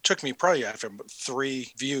it took me probably after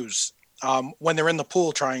 3 views. When they're in the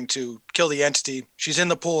pool trying to kill the entity, she's in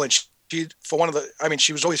the pool, and she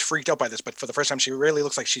was always freaked out by this, but for the first time, she really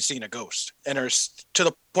looks like she's seen a ghost. And to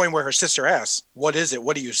the point where her sister asks, what is it?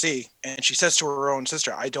 What do you see? And she says to her own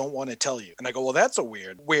sister, I don't want to tell you. And I go, well, that's a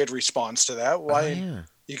weird response to that. Why? Yeah.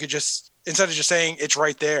 You could just, instead of just saying it's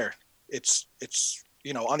right there, it's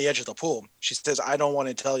you know, on the edge of the pool, she says, I don't want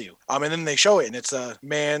to tell you. And then they show it, and it's a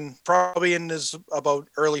man probably in his about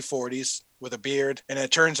early 40s with a beard, and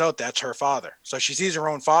it turns out that's her father. So she sees her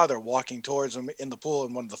own father walking towards him in the pool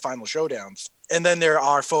in one of the final showdowns. And then there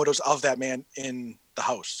are photos of that man in the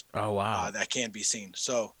house. Oh, wow. That can be seen.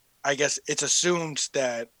 So I guess it's assumed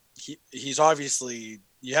that he's obviously,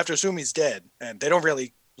 you have to assume he's dead, and they don't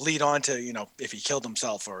really lead on to, you know, if he killed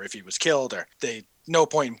himself or if he was killed, or no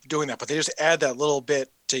point in doing that, but they just add that little bit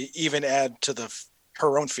to even add to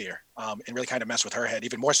her own fear, and really kind of mess with her head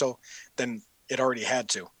even more so than it already had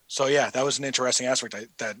to. So yeah, that was an interesting aspect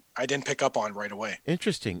that I didn't pick up on right away.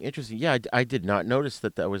 Interesting. Yeah, I did not notice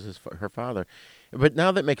that was her father. But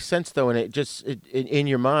now that makes sense, though, and in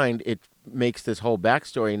your mind, it makes this whole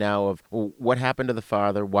backstory now of, well, what happened to the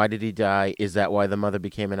father? Why did he die? Is that why the mother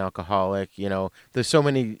became an alcoholic? You know, there's so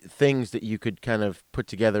many things that you could kind of put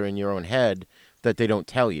together in your own head that they don't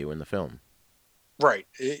tell you in the film. Right.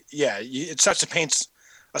 It starts to paint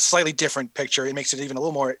a slightly different picture. It makes it even a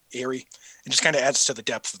little more eerie. It just kind of adds to the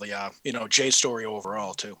depth of the, Jay's story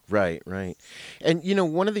overall, too. Right. And,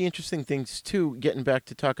 one of the interesting things, too, getting back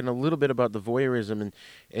to talking a little bit about the voyeurism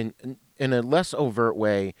and in a less overt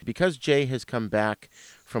way, because Jay has come back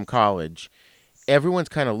from college, everyone's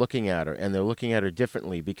kind of looking at her, and they're looking at her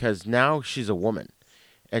differently because now she's a woman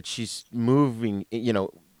and she's moving,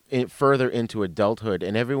 further into adulthood,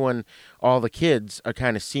 and all the kids are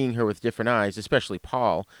kind of seeing her with different eyes, especially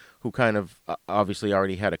Paul, who kind of obviously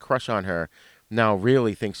already had a crush on her, now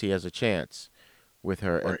really thinks he has a chance with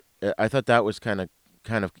her. Right. And I thought that was kind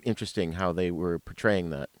of interesting how they were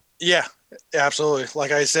portraying that. Yeah, absolutely.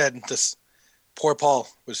 Like I said, this poor Paul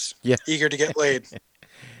was eager to get laid.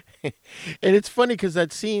 And it's funny because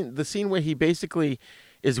the scene where he basically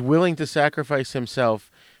is willing to sacrifice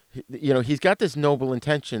himself, he's got this noble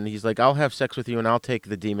intention. He's like, I'll have sex with you and I'll take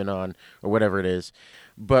the demon on, or whatever it is.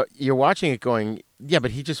 But you're watching it going, yeah,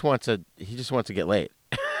 but he just wants to get laid.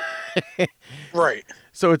 Right.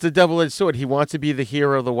 So it's a double-edged sword. He wants to be the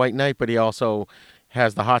hero of the White Knight, but he also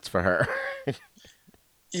has the hots for her.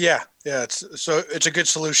 Yeah. It's a good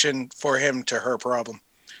solution for him to her problem.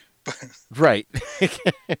 Right.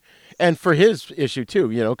 And for his issue too,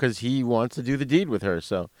 because he wants to do the deed with her.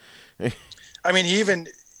 So, I mean, he even,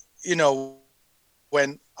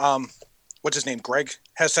 when what's his name, Greg,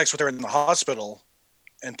 has sex with her in the hospital,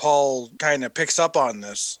 and Paul kind of picks up on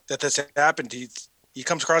this happened. He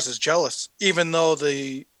comes across as jealous, even though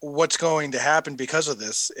what's going to happen because of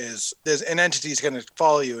this is there's an entity's going to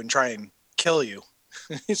follow you and try and kill you.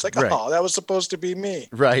 He's like, right. Oh, that was supposed to be me.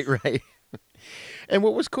 Right. And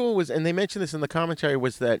what was cool was, and they mentioned this in the commentary,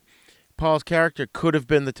 was that Paul's character could have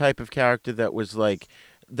been the type of character that was like,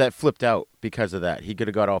 that flipped out because of that. He could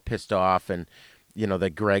have got all pissed off and,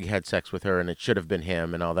 that Greg had sex with her and it should have been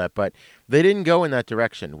him and all that. But they didn't go in that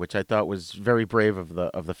direction, which I thought was very brave of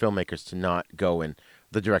the filmmakers to not go in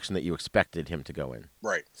the direction that you expected him to go in.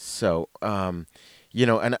 Right. So, and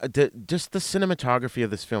just the cinematography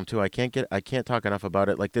of this film too, I can't talk enough about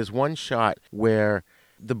it. Like there's one shot where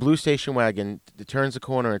the blue station wagon turns the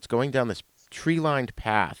corner, it's going down this tree-lined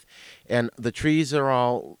path, and the trees are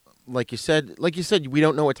all, like you said, we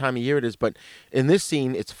don't know what time of year it is, but in this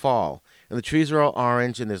scene, it's fall, and the trees are all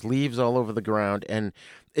orange, and there's leaves all over the ground, and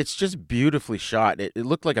it's just beautifully shot. It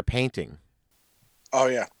looked like a painting. Oh,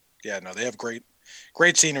 yeah. Yeah, no, they have great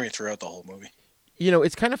scenery throughout the whole movie.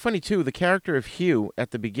 It's kind of funny, too. The character of Hugh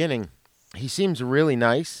at the beginning, he seems really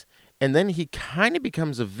nice, and then he kind of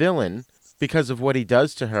becomes a villain because of what he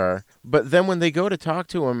does to her. But then when they go to talk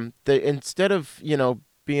to him, they, instead of,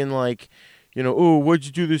 being like, oh, why'd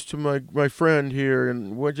you do this to my friend here,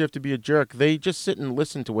 and why'd you have to be a jerk? They just sit and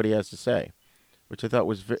listen to what he has to say, which I thought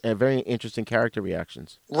was very interesting character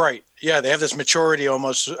reactions. Right. Yeah, they have this maturity,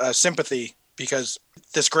 almost sympathy, because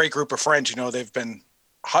this great group of friends,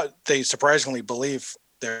 they surprisingly believe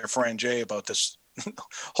their friend Jay about this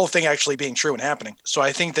whole thing actually being true and happening. So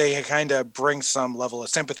I think they kind of bring some level of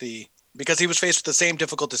sympathy because he was faced with the same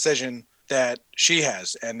difficult decision that she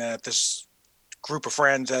has, and that this group of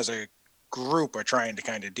friends as a group are trying to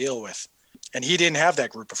kind of deal with. And he didn't have that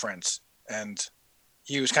group of friends, and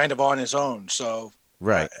he was kind of on his own. So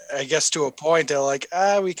right. I guess to a point they're like,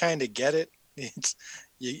 we kind of get it.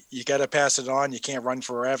 You got to pass it on. You can't run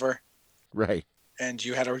forever. Right. And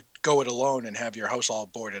you had to go it alone and have your house all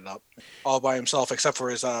boarded up all by himself, except for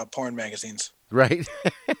his porn magazines. Right.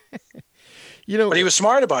 But he was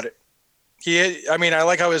smart about it. I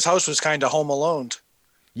like how his house was kind of home alone.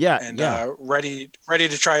 Yeah. And ready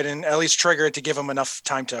to try it and at least trigger it to give him enough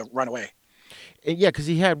time to run away. Yeah, because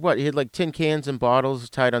he had like tin cans and bottles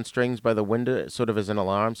tied on strings by the window, sort of as an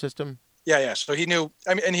alarm system. Yeah. So he knew,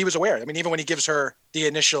 and he was aware. Even when he gives her the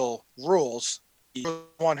initial rules, he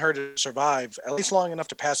want her to survive at least long enough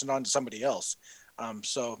to pass it on to somebody else.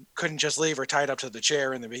 So couldn't just leave her tied up to the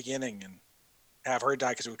chair in the beginning and have her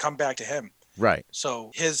die, because it would come back to him. Right. So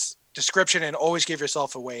his description, and always give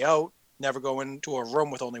yourself a way out, never go into a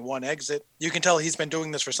room with only one exit. You can tell he's been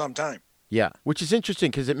doing this for some time. Yeah, which is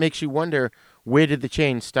interesting because it makes you wonder, where did the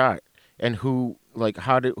chain start, and who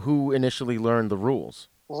initially learned the rules?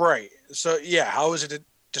 Right. So yeah, how is it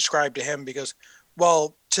described to him? Because,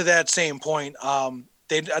 well, to that same point,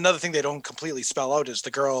 another thing they don't completely spell out is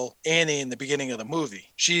the girl Annie in the beginning of the movie.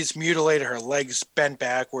 She's mutilated, her legs bent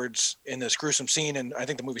backwards in this gruesome scene, and I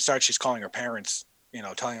think the movie starts, she's calling her parents,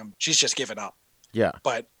 telling them she's just given up. Yeah.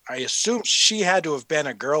 But I assume she had to have been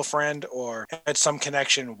a girlfriend or had some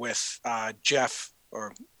connection with Jeff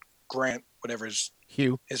or Grant, whatever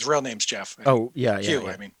Hugh. His real name's Jeff. Hugh. Yeah.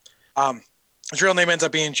 His real name ends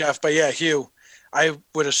up being Jeff, but yeah, Hugh. I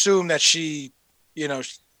would assume that she,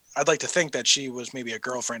 I'd like to think that she was maybe a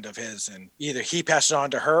girlfriend of his, and either he passed it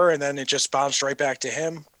on to her and then it just bounced right back to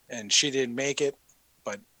him and she didn't make it.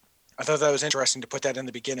 But I thought that was interesting to put that in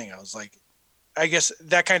the beginning. I was like, I guess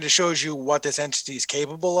that kind of shows you what this entity is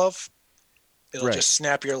capable of. It'll just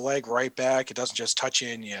snap your leg right back. It doesn't just touch you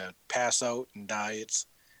and you pass out and die. It's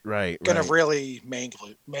going to really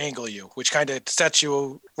mangle you, which kind of sets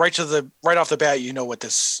you right off the bat. You know what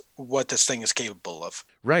this thing is capable of.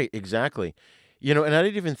 Right, exactly. You know, and I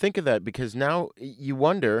didn't even think of that, because now you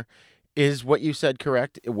wonder, is what you said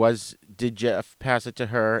correct? Did Jeff pass it to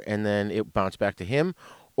her and then it bounced back to him,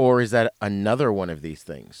 or is that another one of these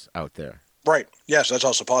things out there? Right. Yes, that's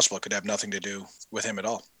also possible. It could have nothing to do with him at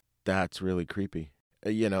all. That's really creepy.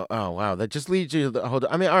 You know, oh wow, that just leads you to the whole.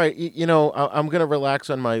 I mean, all right, you know, I'm gonna relax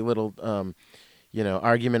on my little,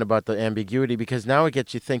 argument about the ambiguity, because now it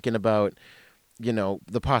gets you thinking about, you know,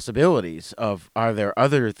 the possibilities of, are there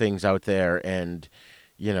other things out there, and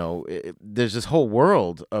you know, there's this whole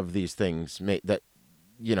world of these things that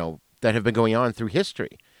have been going on through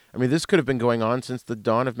history. I mean, this could have been going on since the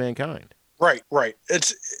dawn of mankind. Right.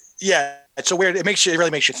 It's so weird. It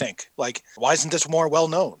really makes you think. Like, why isn't this more well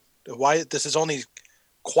known? Why this is only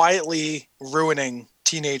quietly ruining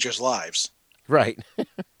teenagers' lives. Right.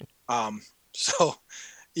 So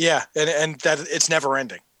yeah, and that it's never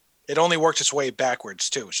ending. It only worked its way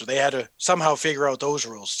backwards too. So they had to somehow figure out those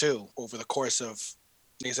rules too over the course of,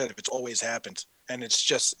 like I said, if it's always happened. And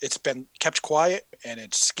it's been kept quiet, and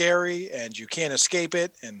it's scary, and you can't escape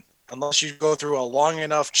it. And unless you go through a long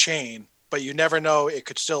enough chain, but you never know, it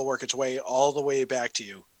could still work its way all the way back to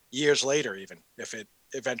you years later, even if it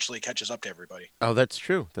eventually catches up to everybody. Oh, that's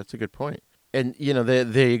true. That's a good point. And, you know,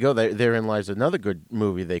 there you go. Therein lies another good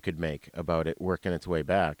movie they could make about it working its way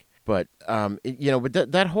back. But, but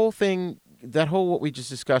that whole thing, what we just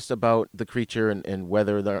discussed about the creature and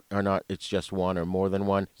whether or not it's just one or more than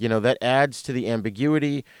one, you know, that adds to the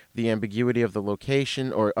ambiguity of the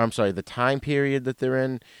location, or I'm sorry, the time period that they're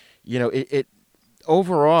in. You know, it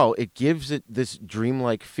overall, it gives it this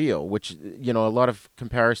dreamlike feel, which, you know, a lot of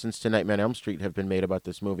comparisons to Nightmare on Elm Street have been made about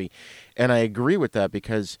this movie. And I agree with that,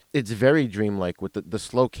 because it's very dreamlike with the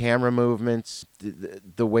slow camera movements,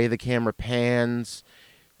 the way the camera pans.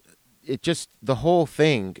 It just, the whole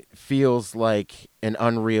thing feels like an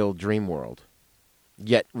unreal dream world,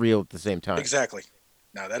 yet real at the same time. Exactly.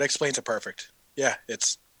 No, that explains it perfect. Yeah,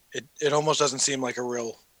 it almost doesn't seem like a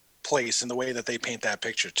real place in the way that they paint that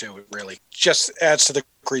picture too. It really just adds to the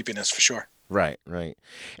creepiness for sure. Right.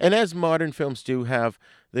 And as modern films do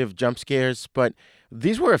they have jump scares, but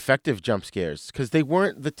these were effective jump scares, because they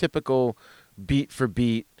weren't the typical beat for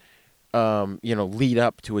beat, lead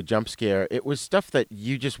up to a jump scare. It was stuff that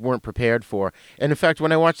you just weren't prepared for. And in fact,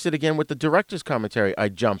 when I watched it again with the director's commentary, I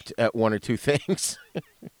jumped at one or two things.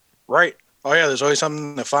 Right. Oh yeah, there's always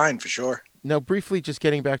something to find for sure. Now, briefly, just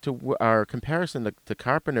getting back to our comparison to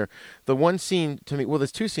Carpenter, the one scene to me, well,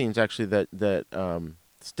 there's two scenes actually that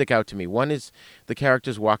stick out to me. One is the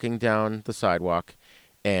characters walking down the sidewalk,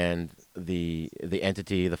 and the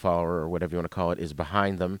entity, the follower, or whatever you want to call it, is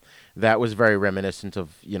behind them. That was very reminiscent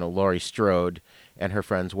of, you know, Laurie Strode and her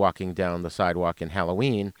friends walking down the sidewalk in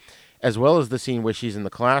Halloween, as well as the scene where she's in the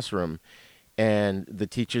classroom and the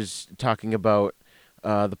teacher's talking about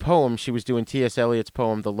the poem. She was doing T.S. Eliot's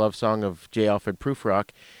poem, The Love Song of J. Alfred Prufrock,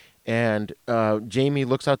 and Jamie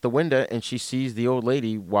looks out the window and she sees the old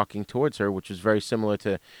lady walking towards her, which is very similar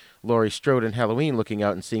to Laurie Strode in Halloween, looking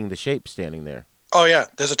out and seeing the shape standing there. Oh yeah,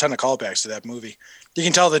 there's a ton of callbacks to that movie. You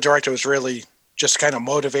can tell the director was really just kind of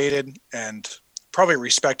motivated and probably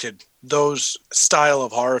respected those style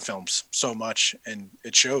of horror films so much, and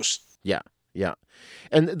it shows. Yeah.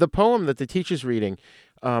 And the poem that the teacher's reading,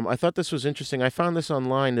 I thought this was interesting. I found this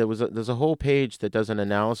online. There's a whole page that does an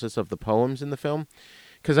analysis of the poems in the film,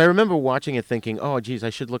 because I remember watching it thinking, oh, geez, I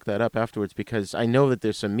should look that up afterwards, because I know that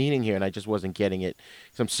there's some meaning here, and I just wasn't getting it,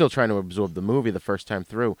 because I'm still trying to absorb the movie the first time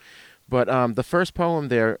through. But the first poem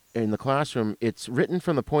there in the classroom, it's written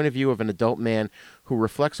from the point of view of an adult man who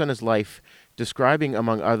reflects on his life, describing,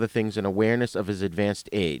 among other things, an awareness of his advanced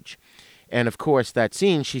age. And, of course, that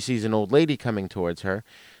scene, she sees an old lady coming towards her.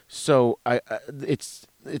 So it's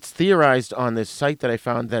theorized on this site that I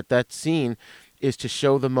found that scene is to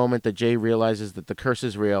show the moment that Jay realizes that the curse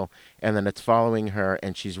is real, and then it's following her,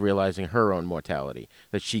 and she's realizing her own mortality,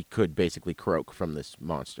 that she could basically croak from this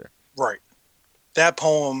monster. Right. That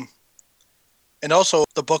poem, and also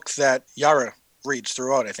the book that Yara reads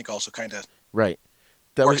throughout, I think also kind of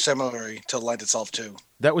works similarly to lend itself to.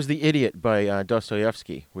 That was The Idiot by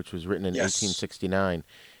Dostoevsky, which was written in 1869.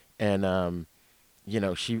 And,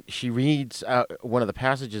 she reads out one of the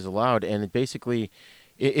passages aloud, and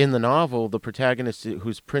In the novel, the protagonist,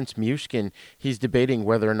 who's Prince Mushkin, he's debating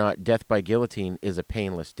whether or not death by guillotine is a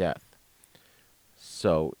painless death.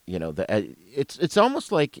 So, it's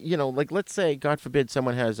almost like, like let's say, God forbid,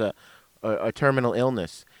 someone has a terminal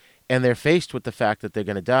illness, and they're faced with the fact that they're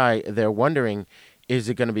going to die. They're wondering, is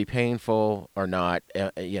it going to be painful or not?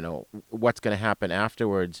 What's going to happen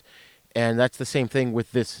afterwards? And that's the same thing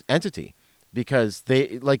with this entity. Because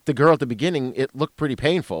they, like the girl at the beginning, it looked pretty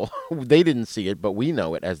painful. They didn't see it, but we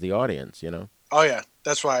know it as the audience, Oh, yeah.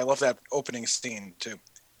 That's why I love that opening scene, too.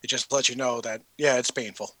 It just lets you know that, yeah, it's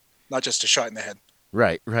painful. Not just a shot in the head.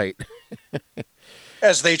 Right.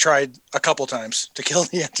 As they tried a couple times to kill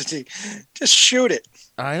the entity. Just shoot it.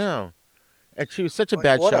 I know. And she was such a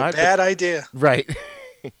bad shot. What a bad idea. Right.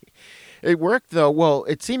 It worked, though. Well,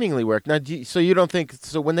 it seemingly worked. Now, so you don't think...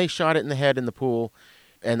 So when they shot it in the head in the pool...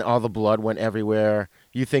 and all the blood went everywhere,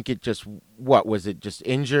 you think it just, was it just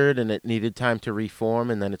injured and it needed time to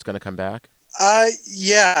reform and then it's going to come back?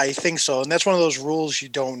 Yeah, I think so. And that's one of those rules you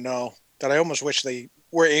don't know that I almost wish they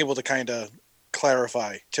were able to kind of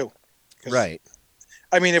clarify, too. Right.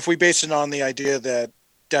 I mean, if we base it on the idea that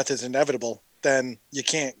death is inevitable, then you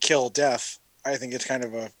can't kill death. I think it's kind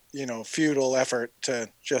of a, futile effort to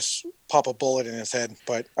just pop a bullet in his head.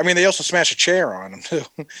 But, I mean, they also smash a chair on him, too.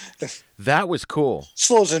 That was cool.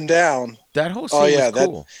 Slows him down. That whole scene was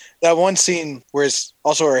cool. That one scene where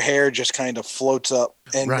also her hair just kind of floats up.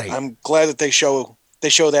 And right. I'm glad that they show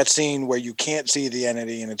that scene where you can't see the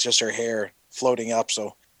entity and it's just her hair floating up.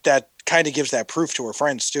 So that kind of gives that proof to her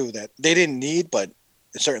friends, too, that they didn't need, but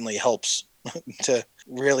it certainly helps to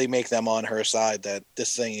really make them on her side that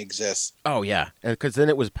this thing exists. Oh, yeah. Because then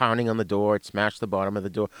it was pounding on the door. It smashed the bottom of the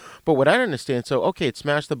door. But what I don't understand, it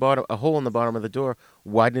smashed a hole in the bottom of the door.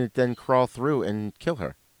 Why didn't it then crawl through and kill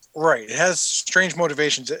her? Right. It has strange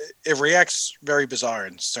motivations. It reacts very bizarre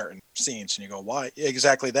in certain scenes. And you go, why?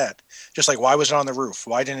 Exactly that. Just like, why was it on the roof?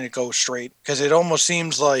 Why didn't it go straight? Because it almost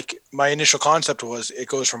seems like my initial concept was it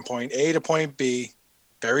goes from point A to point B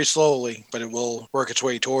very slowly, but it will work its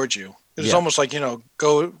way towards you. It's almost like,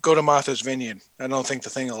 go to Martha's Vineyard. I don't think the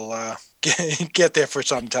thing will get there for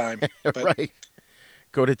some time. But right.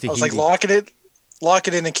 Go to Tahiti. I was like, lock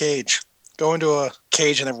it in a cage. Go into a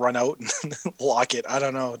cage and then run out and lock it. I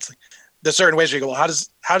don't know. It's like, there's certain ways where you go, well, how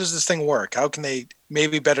does this thing work? How can they,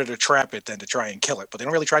 maybe better to trap it than to try and kill it, but they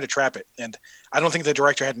don't really try to trap it. And I don't think the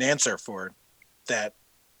director had an answer for that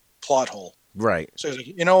plot hole. Right. So he's like,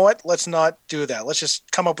 you know what? Let's not do that. Let's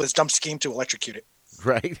just come up with this dumb scheme to electrocute it.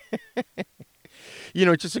 Right.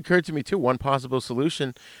 It just occurred to me, too, one possible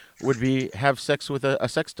solution would be have sex with a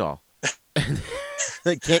sex doll.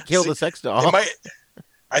 They can't kill the sex doll.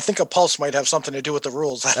 I think a pulse might have something to do with the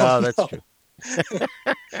rules. That's true.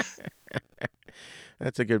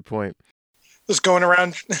 That's a good point. Just going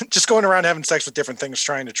around having sex with different things,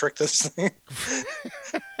 trying to trick this thing.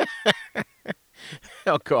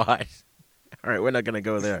 Oh, God. All right, we're not going to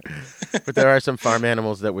go there. But there are some farm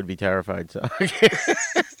animals that would be terrified. So,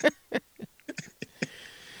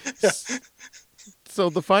 So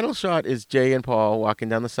the final shot is Jay and Paul walking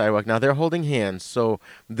down the sidewalk. Now, they're holding hands, so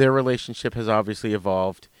their relationship has obviously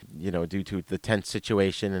evolved, due to the tense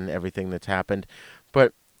situation and everything that's happened.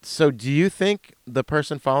 But so do you think the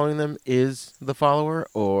person following them is the follower,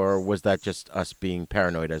 or was that just us being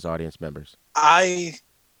paranoid as audience members? I'd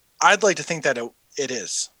like to think that it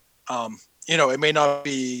is. It may not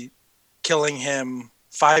be killing him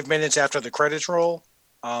 5 minutes after the credits roll,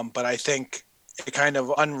 but I think it kind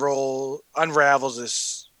of unravels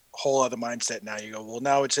this whole other mindset. Now you go, well,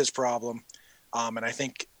 now it's his problem, and I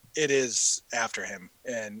think it is after him.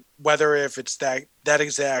 And whether if it's that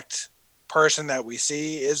exact person that we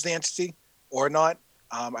see is the entity or not,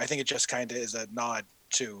 I think it just kind of is a nod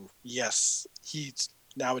to, yes,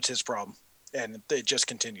 now it's his problem, and it just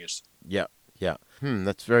continues. Yeah. Yeah.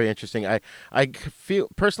 That's very interesting. I feel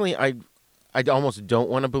personally, I almost don't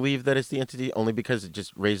want to believe that it's the entity, only because it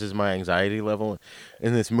just raises my anxiety level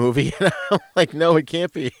in this movie. And I'm like, no, it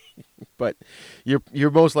can't be. But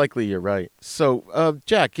you're most likely you're right. So,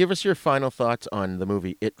 Jack, give us your final thoughts on the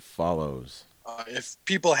movie It Follows. If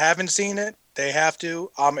people haven't seen it, they have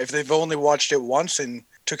to. If they've only watched it once and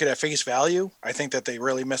took it at face value, I think that they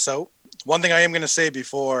really miss out. One thing I am going to say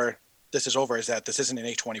before this is over is that this isn't an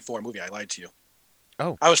A24 movie. I lied to you.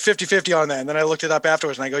 Oh. I was 50-50 on that, and then I looked it up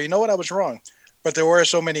afterwards, and I go, you know what? I was wrong. But there were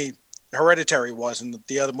so many. Hereditary was, and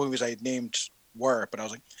the other movies I named were. But I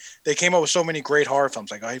was like, they came up with so many great horror films.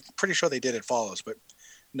 Like, I'm pretty sure they did It Follows. But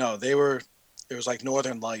no, it was like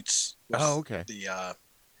Northern Lights. Oh, okay. The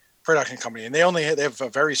production company. And they have a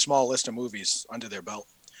very small list of movies under their belt.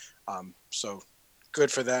 So good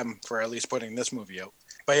for them for at least putting this movie out.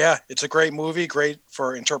 But yeah, it's a great movie, great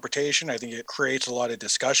for interpretation. I think it creates a lot of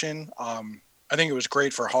discussion. I think it was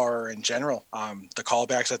great for horror in general. The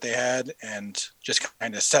callbacks that they had and just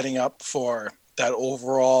kind of setting up for that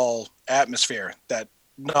overall atmosphere that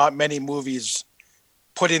not many movies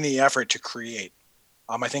put in the effort to create.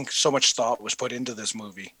 I think so much thought was put into this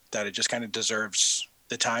movie that it just kind of deserves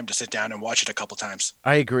the time to sit down and watch it a couple times.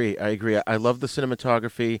 I agree. I love the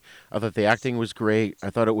cinematography. I thought the acting was great. I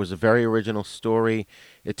thought it was a very original story.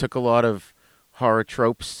 It took a lot of horror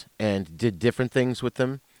tropes and did different things with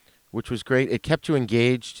them, which was great. It kept you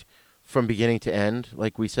engaged from beginning to end.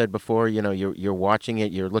 Like we said before, you know, you're watching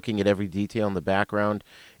it, you're looking at every detail in the background,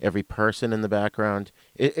 every person in the background.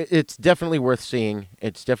 It's definitely worth seeing.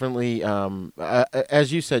 It's definitely,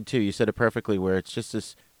 as you said too, you said it perfectly, where it's just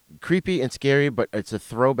this creepy and scary, but it's a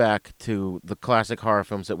throwback to the classic horror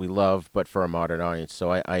films that we love, but for a modern audience.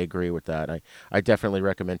 So I agree with that. I definitely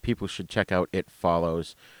recommend people should check out It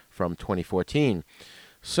Follows from 2014.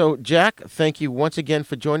 So, Jack, thank you once again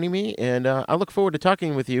for joining me, and I look forward to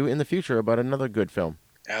talking with you in the future about another good film.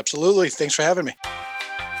 Absolutely. Thanks for having me.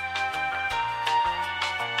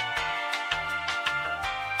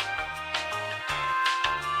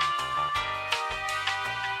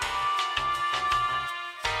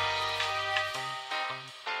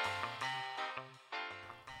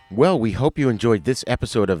 Well, we hope you enjoyed this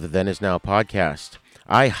episode of the Then Is Now podcast.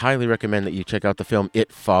 I highly recommend that you check out the film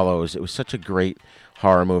It Follows. It was such a great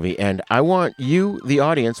horror movie, and I want you, the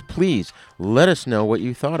audience, please let us know what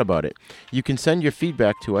you thought about it. You can send your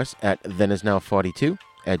feedback to us at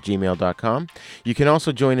thenisnow42@gmail.com. You can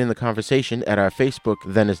also join in the conversation at our Facebook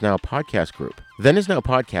Then Is Now podcast group. Then Is Now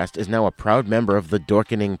podcast is now a proud member of the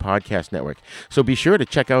Dorkening Podcast Network, so be sure to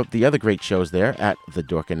check out the other great shows there at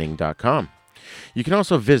thedorkening.com. You can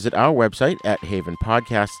also visit our website at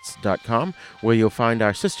havenpodcasts.com, where you'll find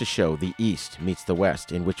our sister show, The East Meets the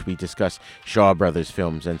West, in which we discuss Shaw Brothers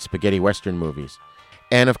films and spaghetti western movies.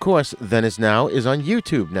 And of course, Then Is Now is on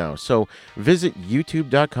YouTube now, so visit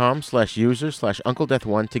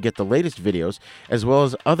youtube.com/user/UncleDeath1 to get the latest videos, as well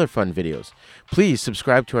as other fun videos. Please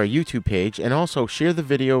subscribe to our YouTube page, and also share the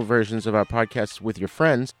video versions of our podcasts with your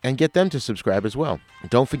friends, and get them to subscribe as well.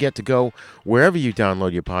 Don't forget to go wherever you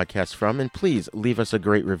download your podcasts from, and please leave us a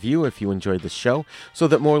great review if you enjoyed the show, so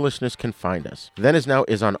that more listeners can find us. Then Is Now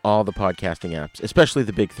is on all the podcasting apps, especially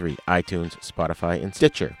the big three, iTunes, Spotify, and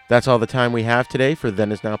Stitcher. That's all the time we have today for Then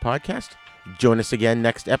Is Now podcast. Join us again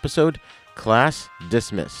next episode. Class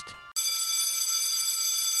dismissed.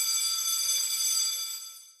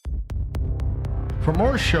 For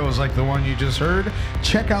more shows like the one you just heard,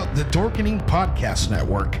 check out the Dorkening Podcast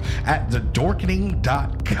Network at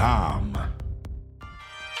thedorkening.com.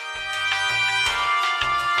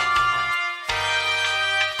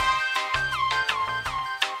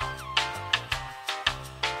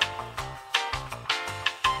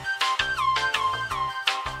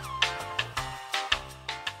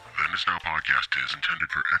 This Now podcast is intended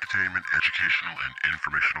for entertainment, educational, and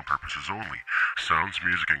informational purposes only. Sounds,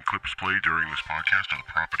 music, and clips played during this podcast are the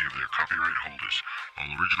property of their copyright holders. All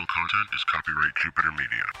original content is copyright Jupiter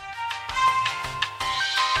Media.